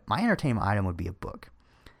boring, but my entertainment item would be a book.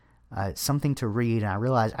 Something to read, and I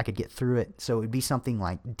realized I could get through it. So it would be something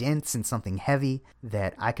like dense and something heavy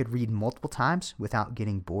that I could read multiple times without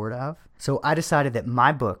getting bored of. So I decided that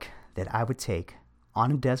my book that I would take on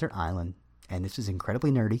a desert island, and this is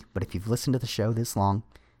incredibly nerdy, but if you've listened to the show this long,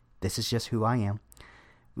 this is just who I am,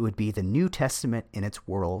 it would be The New Testament in Its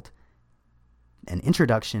World, an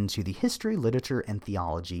introduction to the history, literature, and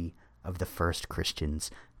theology of the first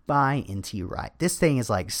Christians, by N.T. Wright. This thing is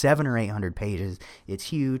like 700 or 800 pages. It's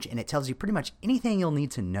huge, and it tells you pretty much anything you'll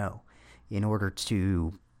need to know in order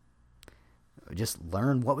to just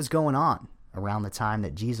learn what was going on around the time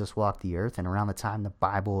that Jesus walked the earth and around the time the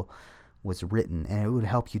Bible was written, and it would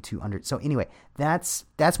help you to So anyway, that's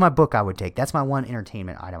my book I would take. That's my one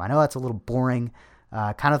entertainment item. I know that's a little boring.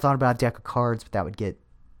 Kind of thought about a deck of cards, but that would get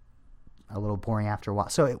a little boring after a while.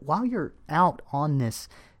 So while you're out on this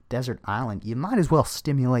desert island, you might as well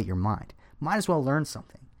stimulate your mind. Might as well learn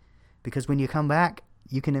something. Because when you come back,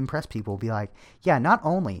 you can impress people. Be like, yeah, not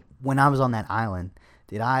only when I was on that island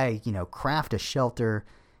did I, craft a shelter,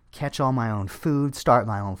 catch all my own food, start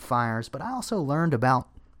my own fires, but I also learned about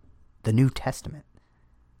the New Testament.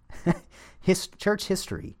 Church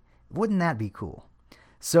history. Wouldn't that be cool?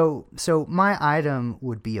 So my item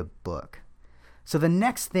would be a book. So the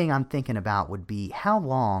next thing I'm thinking about would be, how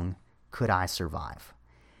long could I survive?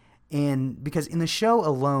 And because in the show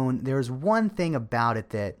alone, there's one thing about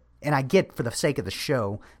it that, and I get for the sake of the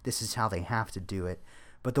show, this is how they have to do it.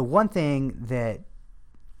 But the one thing that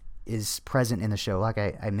is present in the show, like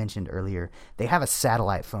I mentioned earlier, they have a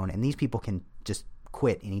satellite phone, and these people can just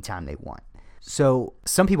quit anytime they want. So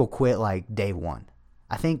some people quit like day 1.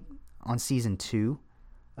 I think on season 2,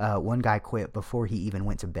 one guy quit before he even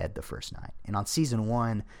went to bed the first night. And on season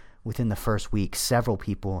 1, within the first week, several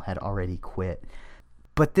people had already quit.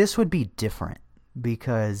 But this would be different,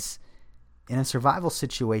 because in a survival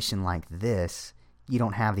situation like this, you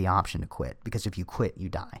don't have the option to quit, because if you quit, you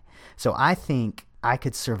die. So I think I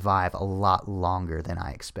could survive a lot longer than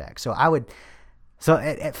I expect. So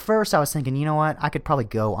at first I was thinking, you know what, I could probably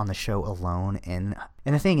go on the show alone. And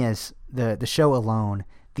the thing is, the show alone,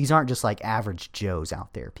 these aren't just like average Joes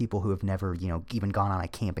out there, people who have never, even gone on a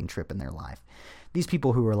camping trip in their life. These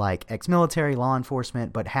people who are like ex-military, law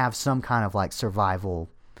enforcement, but have some kind of like survival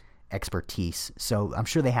expertise. So I'm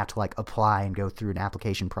sure they have to like apply and go through an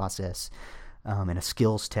application process and a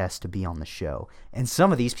skills test to be on the show. And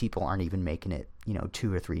some of these people aren't even making it,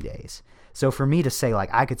 2 or 3 days. So for me to say like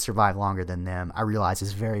I could survive longer than them, I realize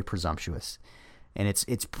is very presumptuous, and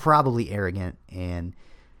it's probably arrogant. And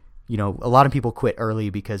a lot of people quit early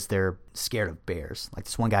because they're scared of bears. Like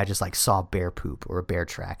this one guy just like saw bear poop or a bear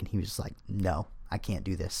track, and he was just like, no, I can't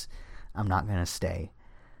do this. I'm not gonna stay.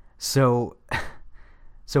 So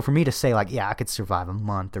for me to say like, yeah, I could survive a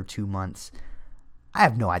month or 2 months, I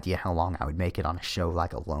have no idea how long I would make it on a show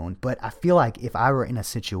like alone. But I feel like if I were in a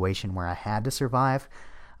situation where I had to survive,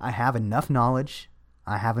 I have enough knowledge,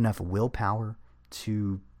 I have enough willpower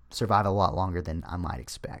to survive a lot longer than I might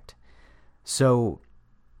expect. So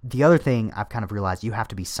the other thing I've kind of realized, you have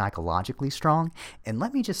to be psychologically strong. And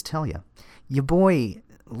let me just tell you, your boy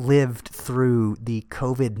lived through the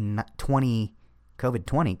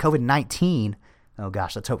COVID-19. Oh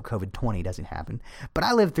gosh, let's hope COVID-20 doesn't happen. But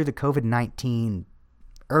I lived through the COVID-19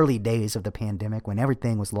 early days of the pandemic when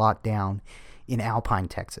everything was locked down in Alpine,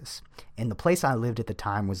 Texas. And the place I lived at the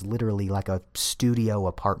time was literally like a studio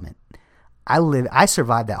apartment. I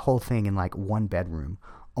survived that whole thing in like one bedroom,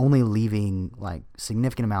 only leaving like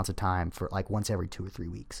significant amounts of time for like once every 2 or 3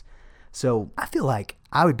 weeks. So I feel like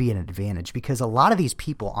I would be an advantage because a lot of these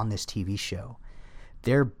people on this TV show,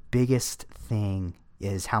 their biggest thing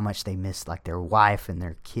is how much they miss like their wife and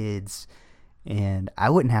their kids. And I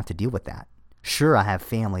wouldn't have to deal with that. Sure, I have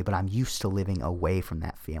family, but I'm used to living away from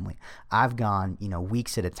that family. I've gone,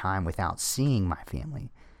 weeks at a time without seeing my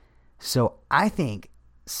family. So I think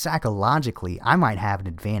psychologically I might have an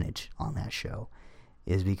advantage on that show,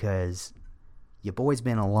 is because your boy's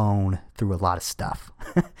been alone through a lot of stuff.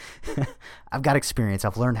 I've got experience.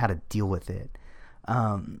 I've learned how to deal with it.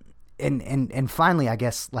 And finally, I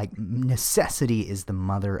guess like necessity is the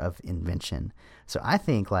mother of invention. So I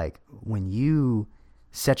think like when you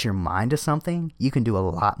set your mind to something, you can do a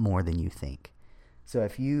lot more than you think. So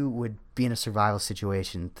if you would be in a survival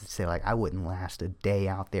situation to say like, I wouldn't last a day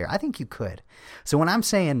out there, I think you could. So when I'm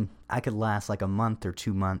saying I could last like a month or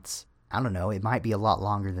 2 months, I don't know, it might be a lot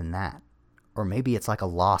longer than that. Or maybe it's like a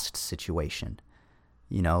lost situation.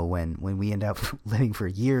 When we end up living for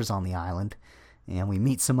years on the island and we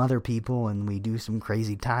meet some other people and we do some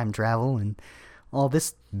crazy time travel and all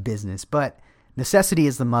this business. But necessity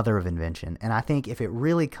is the mother of invention. And I think if it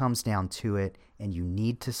really comes down to it and you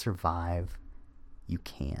need to survive, you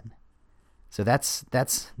can. So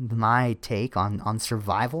that's my take on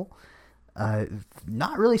survival.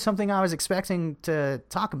 Not really something I was expecting to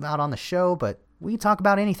talk about on the show, but we talk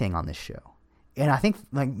about anything on this show. And I think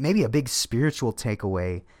like maybe a big spiritual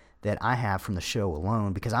takeaway that I have from the show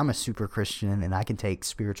alone, because I'm a super Christian and I can take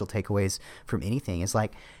spiritual takeaways from anything, is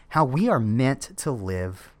like how we are meant to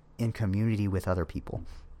live in community with other people.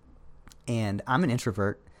 And I'm an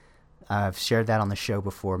introvert. I've shared that on the show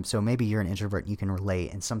before. So maybe you're an introvert and you can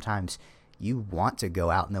relate. And sometimes you want to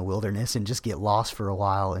go out in the wilderness and just get lost for a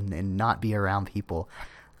while and not be around people.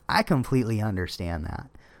 I completely understand that.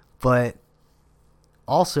 But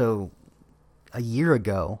also a year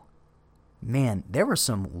ago, man, there were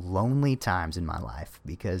some lonely times in my life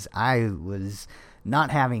because I was not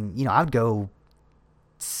having, I would go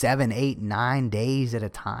 7, 8, 9 days at a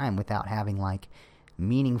time without having like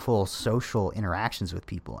meaningful social interactions with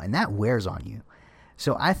people. And that wears on you.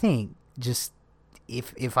 So I think just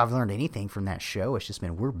if I've learned anything from that show, it's just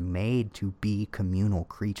been we're made to be communal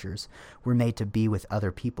creatures. We're made to be with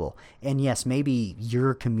other people. And yes, maybe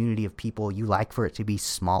your community of people, you like for it to be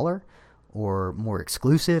smaller or more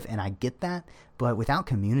exclusive, and I get that. But without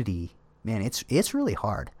community, man, it's really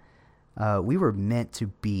hard. We were meant to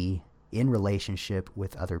be in relationship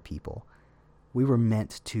with other people. We were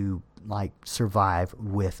meant to like survive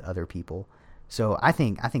with other people. So I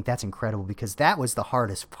think that's incredible because that was the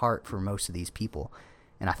hardest part for most of these people.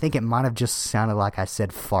 And I think it might have just sounded like I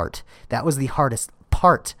said fart. That was the hardest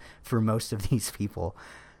part for most of these people.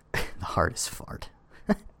 The hardest fart.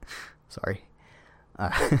 Sorry.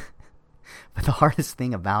 But the hardest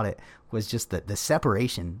thing about it was just the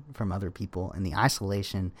separation from other people and the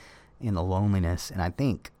isolation and the loneliness. And I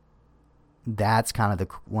think that's kind of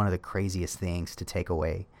one of the craziest things to take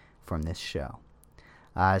away from this show.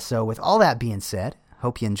 So with all that being said,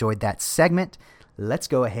 hope you enjoyed that segment. Let's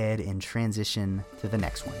go ahead and transition to the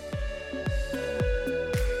next one.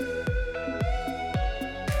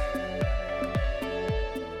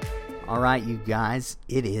 All right, you guys,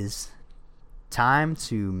 it is time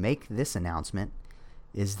to make this announcement,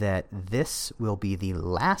 is that this will be the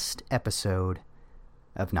last episode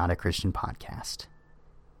of Not a Christian Podcast.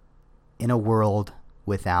 In a world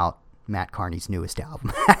without Matt Carney's newest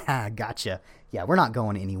album. Gotcha. Yeah, we're not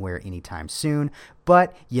going anywhere anytime soon.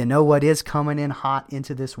 But you know what is coming in hot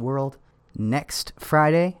into this world? Next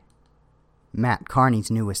Friday, Matt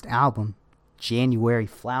Carney's newest album, January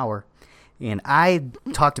Flower. And I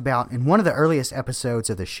talked about in one of the earliest episodes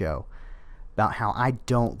of the show about how I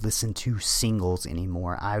don't listen to singles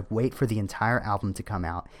anymore. I wait for the entire album to come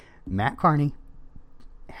out. Matt Carney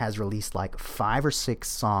has released like 5 or 6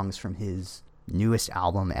 songs from his newest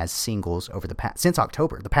album as singles over since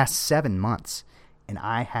October, the past 7 months, and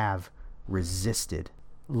I have resisted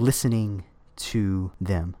listening to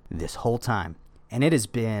them this whole time. And it has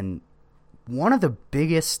been one of the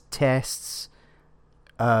biggest tests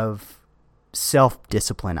of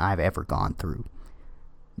self-discipline I've ever gone through.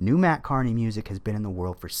 New Matt Carney music has been in the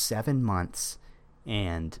world for 7 months,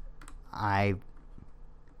 and I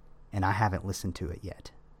haven't listened to it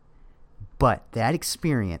yet. But that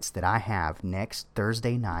experience that I have next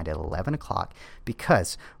Thursday night at 11 o'clock,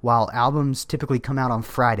 because while albums typically come out on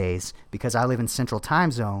Fridays, because I live in Central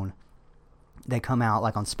Time Zone, they come out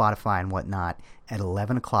like on Spotify and whatnot at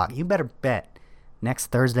 11 o'clock. You better bet next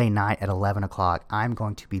Thursday night at 11 o'clock, I'm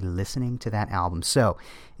going to be listening to that album. So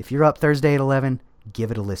if you're up Thursday at 11,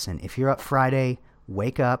 give it a listen. If you're up Friday,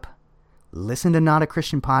 wake up, listen to Not a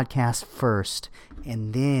Christian Podcast first,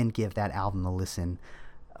 and then give that album a listen.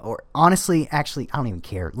 Or honestly, actually, I don't even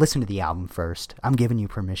care. Listen to the album first. I'm giving you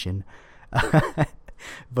permission.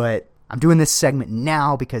 But I'm doing this segment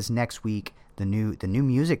now because next week the new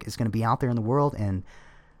music is going to be out there in the world, and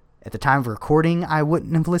at the time of recording, I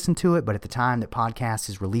wouldn't have listened to it, but at the time that podcast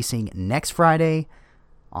is releasing next Friday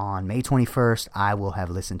on May 21st, I will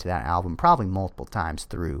have listened to that album probably multiple times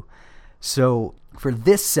through. So for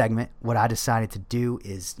this segment, what I decided to do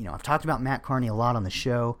is, I've talked about Matt Carney a lot on the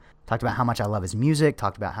show, talked about how much I love his music,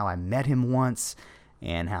 talked about how I met him once,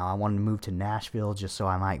 and how I wanted to move to Nashville just so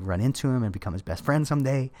I might run into him and become his best friend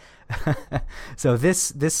someday. So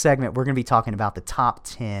this segment, we're going to be talking about the top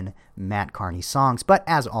 10 Matt Carney songs. But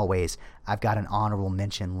as always, I've got an honorable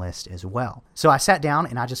mention list as well. So I sat down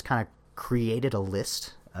and I just kind of created a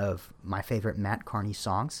list of my favorite Matt Carney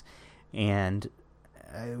songs. And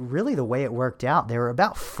really the way it worked out, there were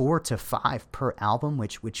about 4 to 5 per album,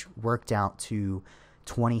 which worked out to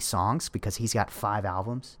 20 songs because he's got 5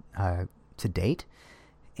 albums to date.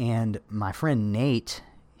 And my friend Nate,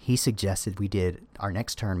 he suggested our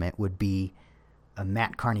next tournament would be a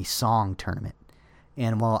Matt Carney song tournament.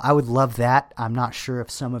 And while I would love that, I'm not sure if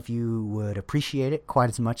some of you would appreciate it quite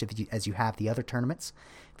as much as you have the other tournaments.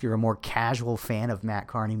 If you're a more casual fan of Matt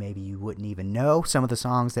Carney, maybe you wouldn't even know some of the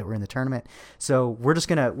songs that were in the tournament. So we're just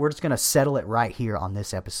gonna settle it right here on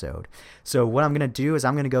this episode. So what I'm gonna do is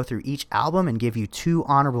I'm gonna go through each album and give you 2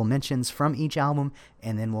 honorable mentions from each album,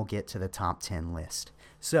 and then we'll get to the top 10 list.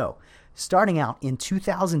 So, starting out in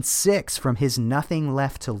 2006 from his Nothing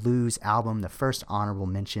Left to Lose album, the first honorable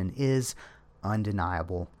mention is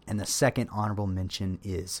Undeniable, and the second honorable mention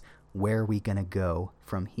is Where Are We Gonna Go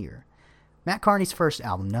From Here. Matt Carney's first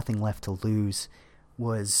album, Nothing Left to Lose,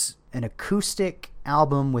 was an acoustic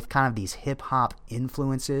album with kind of these hip-hop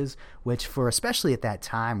influences, which especially at that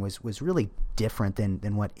time was really different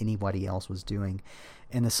than what anybody else was doing.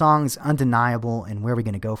 And the songs Undeniable and Where Are We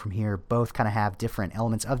Gonna Go From Here both kind of have different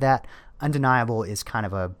elements of that. Undeniable is kind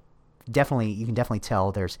of you can definitely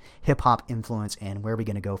tell there's hip-hop influence, and Where Are We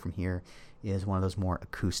Gonna Go From Here is one of those more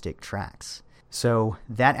acoustic tracks. So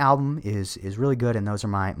that album is really good, and those are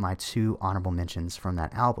my 2 honorable mentions from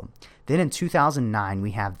that album. Then in 2009,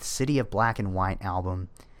 we have the City of Black and White album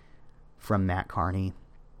from Matt Carney.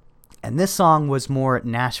 And this song was more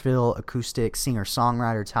Nashville acoustic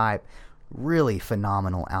singer-songwriter type. Really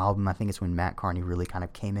phenomenal album. I think it's when Matt Carney really kind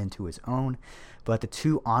of came into his own. But the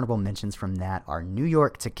 2 honorable mentions from that are New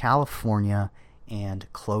York to California and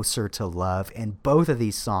Closer to Love. And both of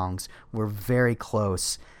these songs were very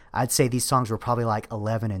close. I'd say these songs were probably like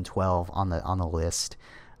 11 and 12 on the list.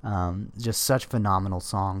 Just such phenomenal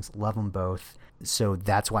songs. Love them both. So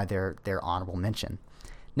that's why they're honorable mention.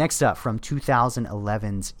 Next up, from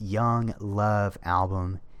 2011's Young Love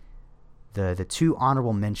album, the 2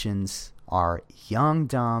 honorable mentions are Young,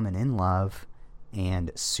 Dumb, and In Love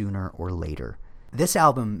and Sooner or Later. This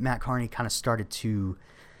album, Matt Carney kind of started to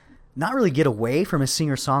not really get away from his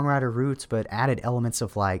singer-songwriter roots, but added elements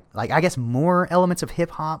of like I guess more elements of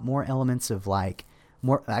hip-hop, more elements of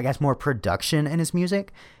more production in his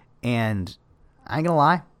music. And I ain't gonna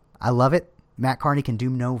lie, I love it. Matt Carney can do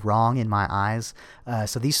no wrong in my eyes.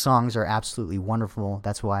 So these songs are absolutely wonderful.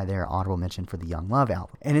 That's why they're honorable mention for the Young Love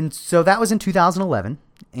album. So that was in 2011,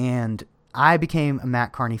 and I became a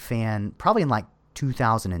Matt Carney fan probably in like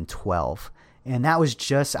 2012. And that was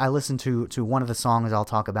just, I listened to one of the songs I'll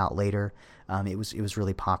talk about later. It was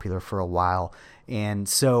really popular for a while. And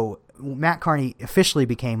so Matt Carney officially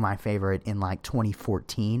became my favorite in like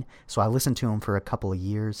 2014. So I listened to him for a couple of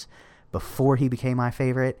years before he became my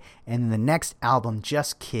favorite. And the next album,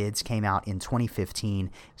 Just Kids, came out in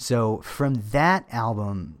 2015. So from that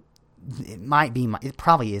album, it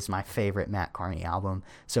probably is my favorite Matt Carney album.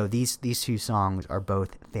 So these two songs are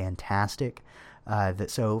both fantastic.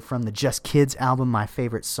 So from the Just Kids album, my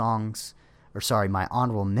favorite songs, my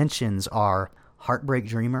honorable mentions are Heartbreak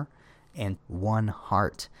Dreamer and One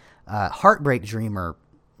Heart. Heartbreak Dreamer,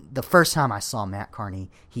 the first time I saw Matt Carney,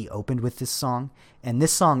 he opened with this song, and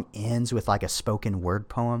this song ends with like a spoken word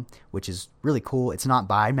poem, which is really cool. It's not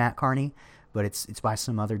by Matt Carney, but it's by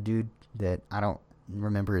some other dude that I don't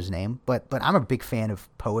remember his name, but I'm a big fan of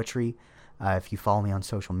poetry. If you follow me on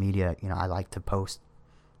social media, I like to post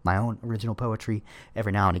my own original poetry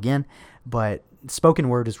every now and again, but spoken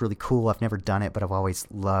word is really cool. I've never done it, but I've always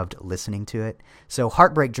loved listening to it. So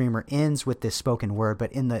Heartbreak Dreamer ends with this spoken word,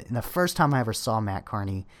 but in the first time I ever saw Matt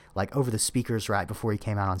Carney, like over the speakers right before he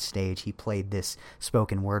came out on stage, he played this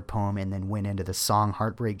spoken word poem and then went into the song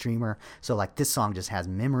Heartbreak Dreamer. So like this song just has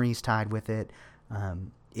memories tied with it.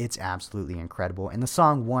 It's absolutely incredible. And the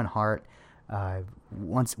song One Heart,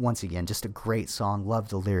 once again, just a great song. Love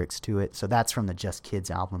the lyrics to it. So that's from the Just Kids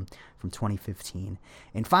album from 2015.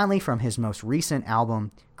 And finally, from his most recent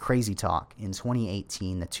album, Crazy Talk, in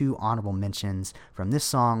 2018, the two honorable mentions from this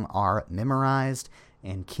song are Memorized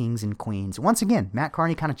and Kings and Queens. Once again, Matt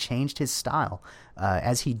Carney kind of changed his style,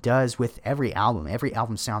 as he does with every album. Every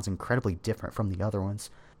album sounds incredibly different from the other ones,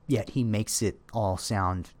 yet he makes it all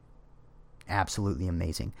sound absolutely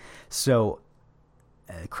amazing. So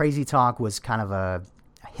Crazy Talk was kind of a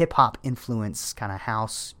hip-hop influence, kind of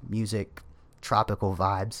house music, tropical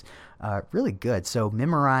vibes. Really good. So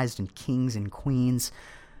Memorized and Kings and Queens,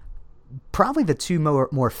 probably the two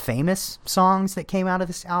more famous songs that came out of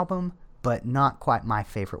this album, but not quite my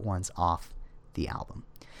favorite ones off the album.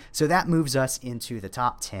 So that moves us into the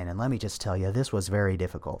top 10, and let me just tell you, this was very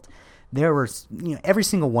difficult. There were, every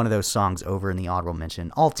single one of those songs over in the honorable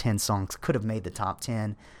mention, all 10 songs could have made the top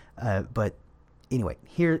 10, but anyway,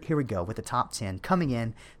 here we go with the top 10. Coming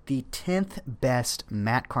in, the 10th best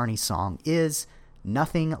Matt Carney song is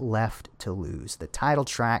Nothing Left to Lose, the title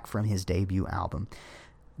track from his debut album.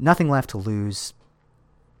 Nothing Left to Lose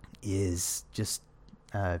is just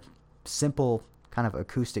a simple kind of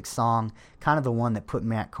acoustic song, kind of the one that put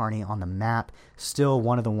Matt Carney on the map, still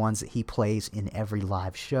one of the ones that he plays in every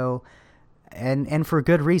live show, and for a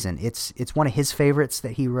good reason. It's one of his favorites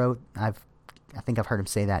that he wrote. I think I've heard him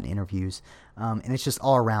say that in interviews, and it's just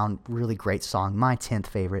all around really great song. My 10th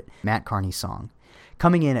favorite Matt Carney song.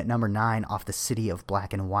 Coming in at number 9 off the City of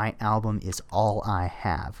Black and White album is All I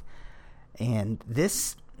Have, and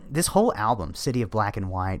this whole album, City of Black and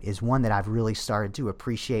White, is one that I've really started to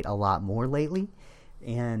appreciate a lot more lately.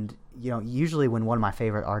 And usually when one of my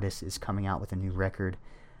favorite artists is coming out with a new record,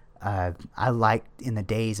 I like in the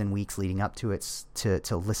days and weeks leading up to it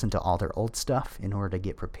to listen to all their old stuff in order to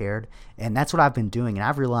get prepared. And that's what I've been doing. And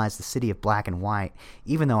I've realized the City of Black and White,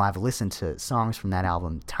 even though I've listened to songs from that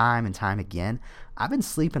album time and time again, I've been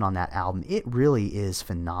sleeping on that album. It really is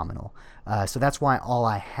phenomenal. So that's why All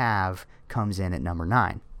I Have comes in at number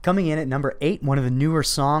 9. Coming in at number 8, one of the newer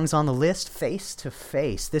songs on the list, Face to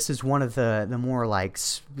Face. This is one of the more like,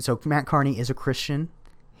 so Matt Carney is a Christian.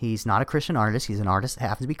 He's not a Christian artist. He's an artist that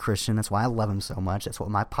happens to be Christian. That's why I love him so much. That's what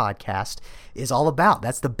my podcast is all about.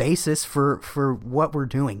 That's the basis for what we're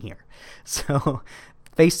doing here. So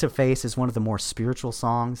Face to Face is one of the more spiritual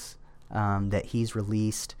songs that he's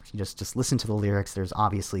released. You just listen to the lyrics. There's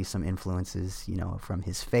obviously some influences, from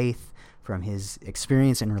his faith, from his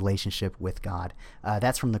experience and relationship with God.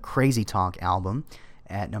 That's from the Crazy Talk album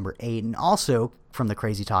at number 8. And also from the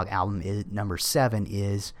Crazy Talk album, number 7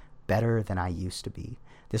 is Better Than I Used to Be.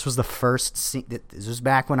 This was the first, this was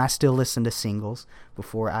back when I still listened to singles,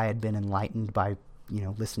 before I had been enlightened by,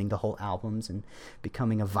 listening to whole albums and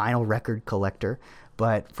becoming a vinyl record collector.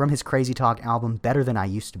 But from his Crazy Talk album, Better Than I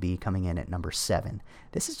Used to Be, coming in at number 7.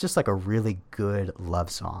 This is just like a really good love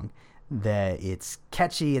song. That it's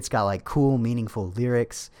catchy, it's got like cool, meaningful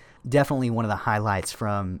lyrics. Definitely one of the highlights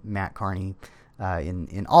from Matt Carney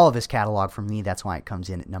in all of his catalog. For me, that's why it comes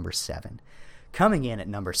in at number 7. Coming in at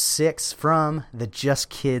number 6 from the Just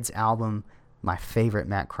Kids album, my favorite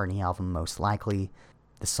Matt Carney album most likely,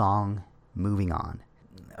 the song Moving On.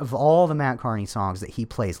 Of all the Matt Carney songs that he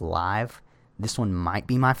plays live, this one might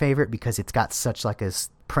be my favorite because it's got such like a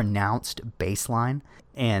pronounced bass line.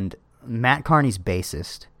 And Matt Carney's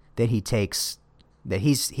bassist that he takes, that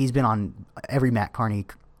he's been on every Matt Carney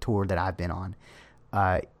tour that I've been on,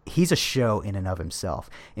 he's a show in and of himself.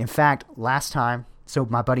 In fact, last time, so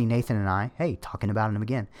my buddy Nathan and I, talking about him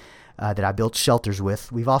again, that I built shelters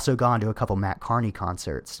with. We've also gone to a couple Matt Carney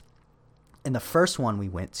concerts. And the first one we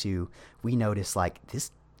went to, we noticed like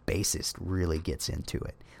this bassist really gets into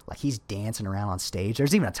it. Like he's dancing around on stage.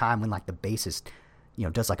 There's even a time when like the bassist,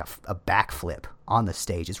 does like a backflip on the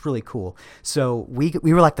stage. It's really cool. So we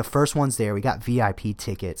were like the first ones there. We got VIP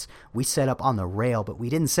tickets. We set up on the rail, but we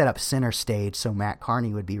didn't set up center stage so Matt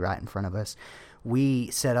Carney would be right in front of us. We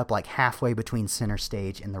set up like halfway between center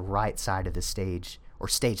stage and the right side of the stage, or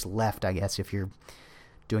stage left, I guess, if you're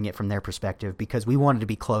doing it from their perspective, because we wanted to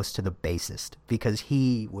be close to the bassist because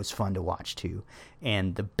he was fun to watch too.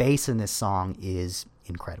 And the bass in this song is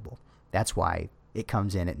incredible. That's why it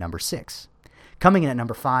comes in at number 6. Coming in at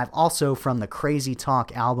number 5, also from the Crazy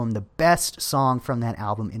Talk album, the best song from that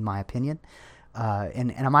album, in my opinion.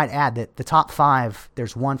 And I might add that the top 5,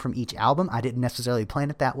 there's one from each album. I didn't necessarily plan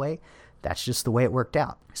it that way. That's just the way it worked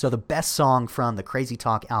out. So the best song from the Crazy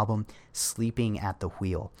Talk album, Sleeping at the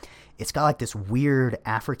Wheel. It's got like this weird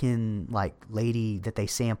African like lady that they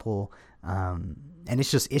sample. And it's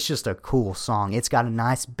just a cool song. It's got a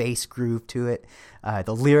nice bass groove to it.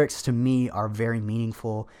 The lyrics to me are very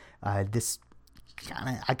meaningful. I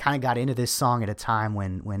kind of got into this song at a time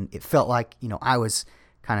when it felt like, I was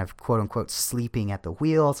kind of quote unquote sleeping at the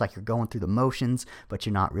wheel. It's like you're going through the motions, but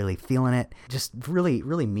you're not really feeling it. Just really,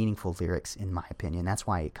 really meaningful lyrics in my opinion. That's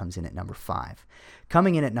why it comes in at number 5.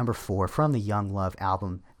 Coming in at number 4 from the Young Love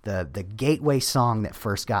album, the gateway song that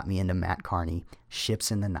first got me into Matt Carney,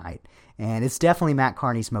 Ships in the Night. And it's definitely Matt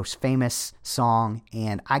Carney's most famous song,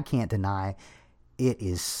 and I can't deny it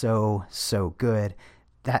is so, so good.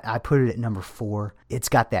 That I put it at number 4. It's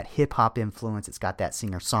got that hip hop influence. It's got that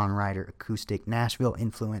singer-songwriter acoustic Nashville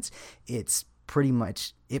influence. It pretty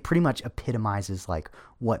much epitomizes like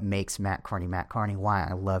what makes Matt Carney, why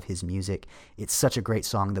I love his music. It's such a great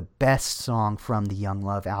song. The best song from the Young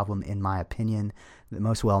Love album, in my opinion. The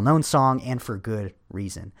most well-known song, and for good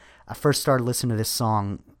reason. I first started listening to this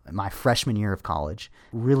song my freshman year of college.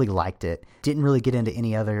 Really liked it. Didn't really get into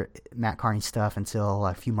any other Matt Carney stuff until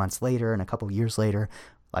a few months later, and a couple years later,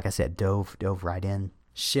 like I said, dove right in.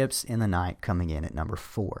 Ships in the Night coming in at number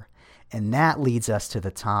 4. And that leads us to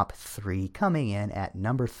the top 3. Coming in at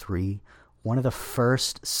number 3, one of the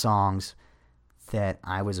first songs that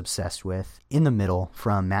I was obsessed with in the middle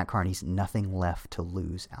from Matt Carney's Nothing Left to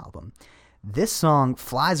Lose album. This song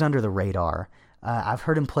flies under the radar. I've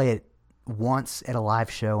heard him play it once at a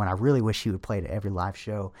live show, and I really wish he would play it at every live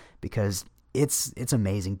show because it's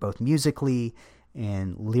amazing, both musically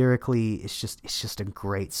and lyrically. It's just a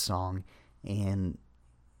great song, and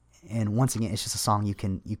once again, it's just a song you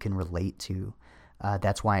can relate to.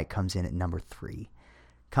 That's why it comes in at number 3.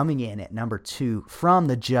 Coming in at number 2 from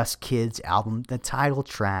the Just Kids album, the title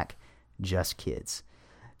track, Just Kids.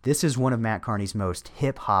 This is one of Matt Carney's most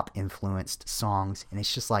hip-hop influenced songs, and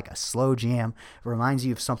it's just like a slow jam. It reminds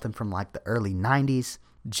you of something from like the early 90s.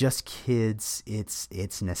 Just Kids,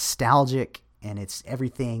 it's nostalgic, and it's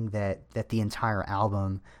everything that the entire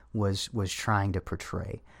album was trying to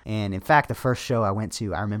portray. And in fact, the first show I went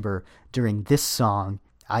to, I remember during this song,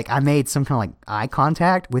 I made some kind of like eye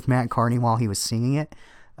contact with Matt Carney while he was singing it.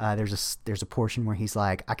 There's a portion where he's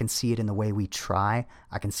like, I can see it in the way we try.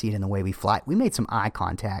 I can see it in the way we fly. We made some eye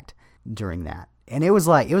contact during that. And it was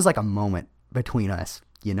like a moment between us,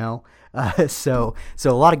 So a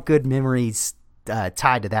lot of good memories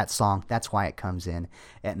tied to that song. That's why it comes in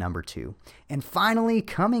at number 2. And finally,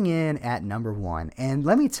 coming in at number 1. And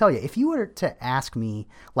let me tell you, if you were to ask me,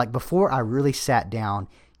 like before I really sat down,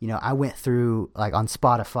 I went through like on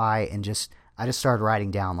Spotify and I just started writing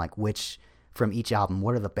down like which from each album,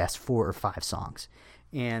 what are the best 4 or 5 songs.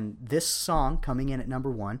 And this song coming in at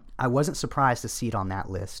number 1, I wasn't surprised to see it on that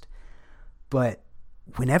list. But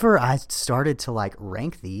whenever I started to like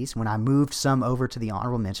rank these, when I moved some over to the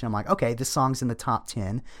honorable mention, I'm like, okay, this song's in the top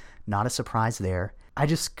 10. Not a surprise there. I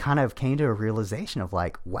just kind of came to a realization of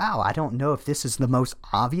like, wow, I don't know if this is the most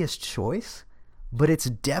obvious choice, but it's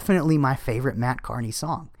definitely my favorite Matt Carney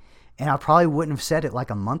song. And I probably wouldn't have said it like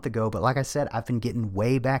a month ago, but like I said, I've been getting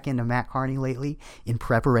way back into Matt Carney lately in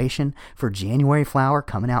preparation for January Flower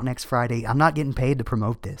coming out next Friday. I'm not getting paid to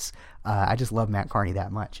promote this. I just love Matt Carney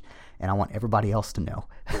that much, and I want everybody else to know.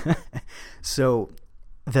 So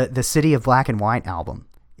the City of Black and White album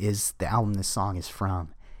is the album this song is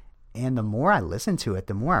from. And the more I listen to it,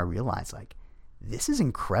 the more I realize, like, this is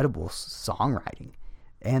incredible songwriting.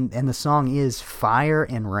 And the song is Fire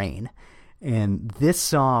and Rain. And this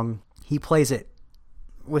song, he plays it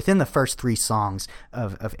within the first 3 songs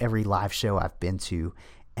of every live show I've been to.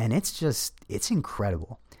 And it's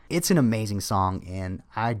incredible. It's an amazing song, and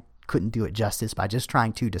I couldn't do it justice by just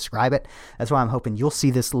trying to describe it. That's why I'm hoping you'll see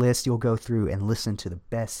this list. You'll go through and listen to the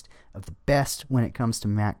best of the best when it comes to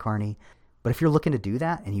Matt Kearney. But if you're looking to do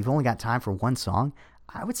that and you've only got time for one song,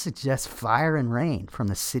 I would suggest Fire and Rain from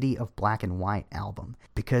the City of Black and White album,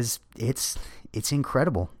 because it's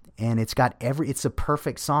incredible. And it's a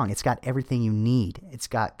perfect song. It's got everything you need. It's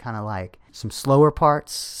got kind of like some slower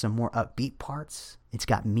parts, some more upbeat parts. It's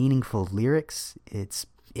got meaningful lyrics. It's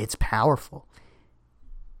powerful.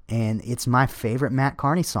 And it's my favorite Matt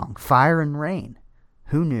Kearney song, Fire and Rain.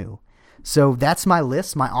 Who knew? So that's my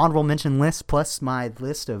list, my honorable mention list, plus my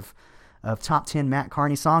list of top 10 Matt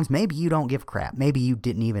Kearney songs. Maybe you don't give a crap. Maybe you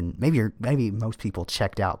didn't even, maybe most people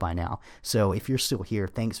checked out by now. So if you're still here,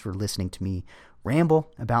 thanks for listening to me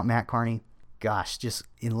ramble about Matt Kearney. Gosh, just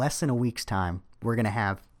in less than a week's time, we're going to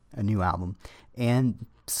have a new album. And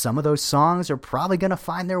some of those songs are probably going to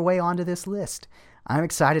find their way onto this list. I'm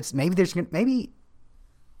excited. Maybe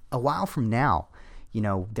a while from now,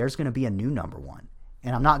 there's going to be a new number one.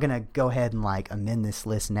 And I'm not going to go ahead and amend this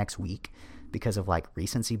list next week because of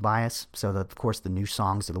recency bias. So of course the new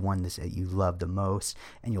songs are the ones that you love the most,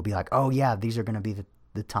 and you'll be like, oh yeah, these are going to be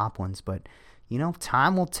the top ones. But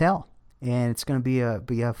time will tell, and it's going to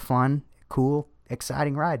be a fun, cool,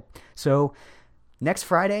 exciting ride. So next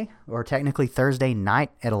Friday, or technically Thursday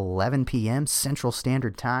night at 11 p.m. Central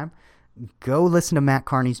Standard Time, go listen to Matt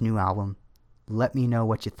Kearney's new album. Let me know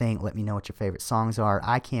what you think. Let me know what your favorite songs are.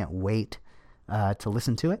 I can't wait to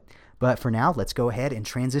listen to it. But for now, let's go ahead and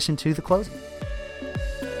transition to the closing.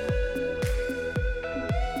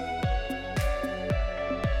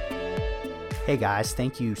 Hey guys,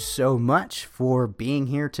 thank you so much for being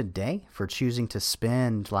here today, for choosing to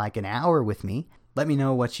spend an hour with me. Let me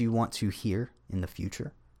know what you want to hear in the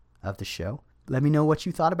future of the show. Let me know what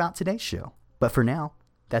you thought about today's show. But for now,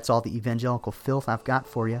 that's all the evangelical filth I've got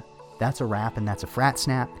for you. That's a wrap, and that's a frat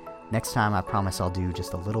snap. Next time, I promise I'll do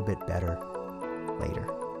just a little bit better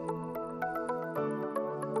later.